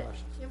How was inviting it? us.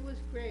 it was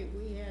great.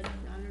 We had,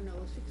 I don't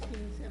know,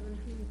 16,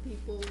 17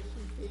 people,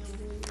 some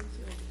families,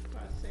 a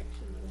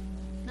cross-section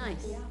of.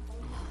 Nice. people.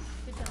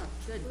 Good job,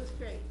 good, It was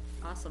great.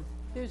 awesome.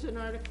 There's an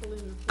article in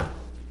the forum.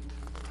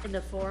 In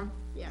the forum?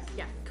 Yeah.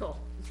 Yeah, cool.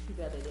 It's too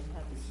bad they didn't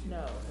have the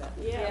snow, that.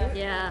 Yeah.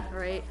 Yeah,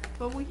 right.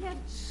 But we had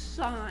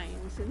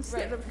signs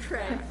instead of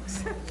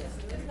tracks.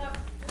 There's not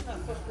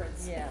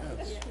footprints. Yeah,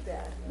 that's too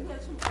bad. We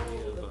had some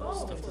old,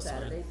 Oh, Stuff to sign.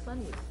 Saturday,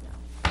 plenty of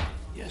snow.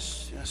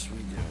 Yes, yes, we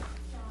do.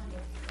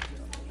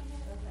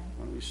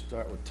 Why don't we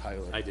start with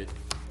Tyler? I did.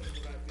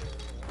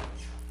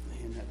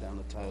 Hand that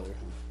down to Tyler.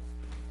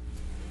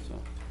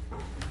 So,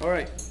 all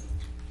right.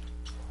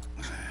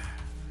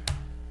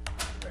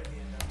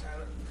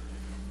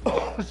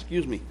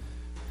 Excuse me.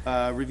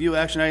 Review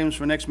action items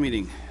for next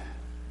meeting.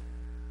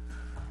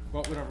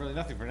 Well, we don't really,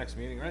 nothing for next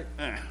meeting, right?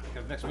 Eh,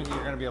 Because next meeting,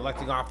 you're gonna be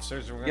electing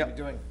officers, and we're gonna Yep.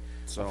 be doing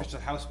So-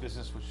 official house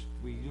business, which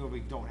we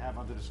usually don't have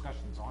other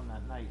discussions on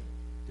that night,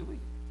 do we?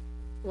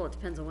 Well, it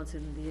depends on what's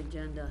in the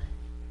agenda.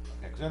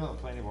 Yeah, because I know the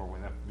planning board,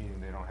 when that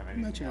meeting, they don't have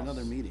anything else. Mention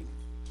another meeting.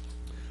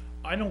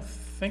 I don't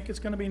think it's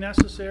gonna be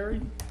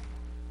necessary,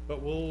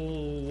 but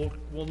we'll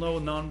know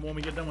when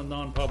we get done with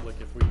non-public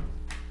if All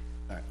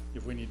right.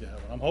 we need to have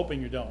it. I'm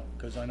hoping you don't,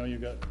 because I know you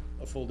got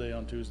a full day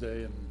on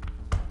Tuesday and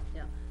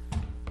Yeah.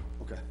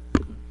 Okay.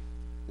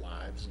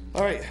 lives and.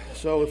 All right,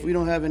 so if we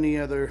don't have any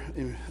other,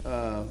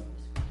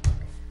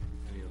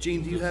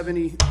 Gene, do you have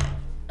any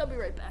I'll be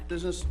right back.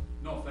 business?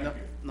 No, thank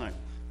you. No,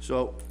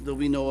 so there'll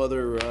be no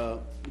other,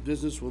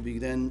 business. We'll be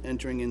then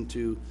entering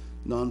into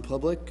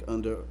non-public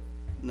under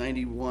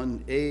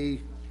 91A.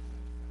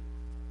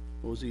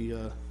 What was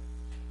the,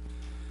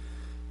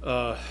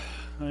 I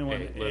want A,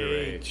 letter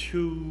A.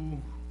 A2,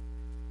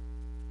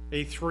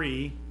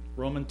 A3,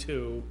 Roman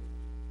 2,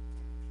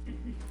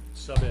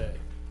 sub A,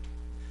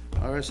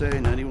 RSA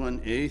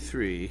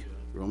 91A3,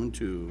 Roman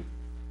 2,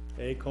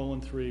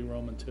 A:3,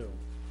 Roman 2.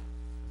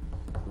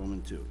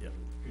 Roman 2, yep.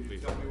 Can you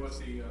tell me what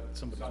the,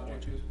 Somebody's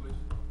subject watching. is, please?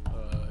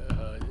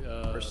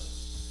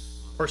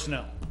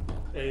 Personnel.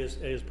 A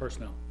is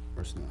personnel.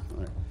 Personnel, all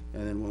right.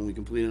 And then when we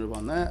complete it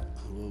on that,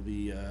 we'll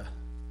be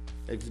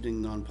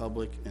exiting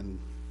non-public and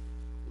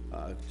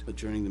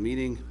adjourning the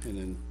meeting, and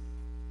then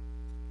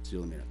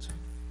seal the minutes.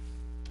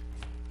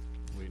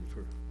 Waiting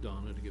for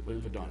Donna to get back.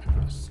 Waiting for Donna,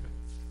 yes.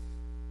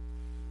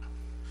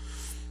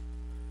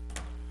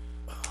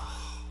 Hope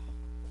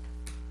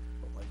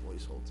my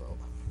voice holds out.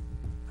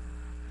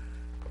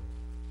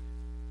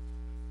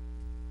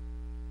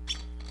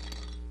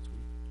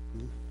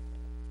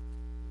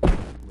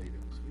 Later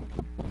this week.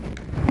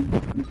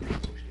 Pushed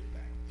it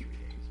back 3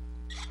 days.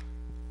 So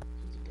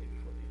it's the day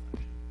before the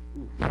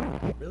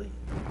election. Really?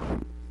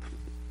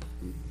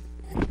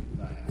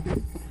 Not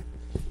happy.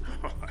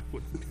 I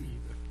wouldn't be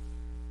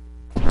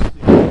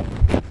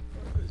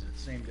Is it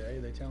same day,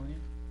 they telling you?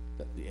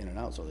 either. The in and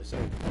out, so they say.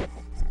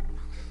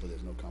 So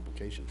there's no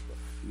complications, but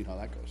you know how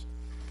that goes.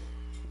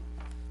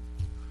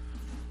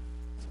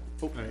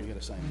 Oh, we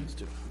gotta sign these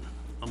too.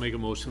 I'll make a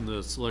motion,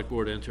 the select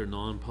board enter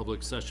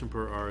non-public session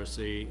per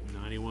RSA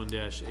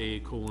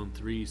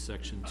 91-A:3,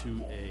 section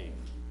 2A.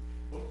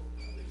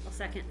 I'll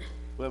second.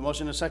 We have a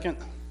motion and a second.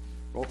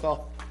 Roll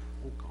call.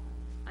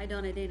 I,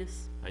 Donna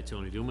Danus. Hi,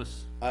 Tony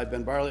Dumas. Hi,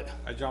 Ben Bartlett.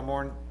 Hi, John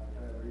Moore.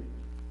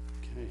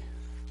 Okay.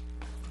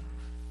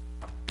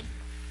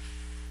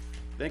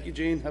 Thank you,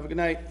 Gene. Have a good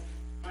night.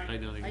 Hi,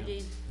 Donnie. Hi,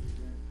 Jean.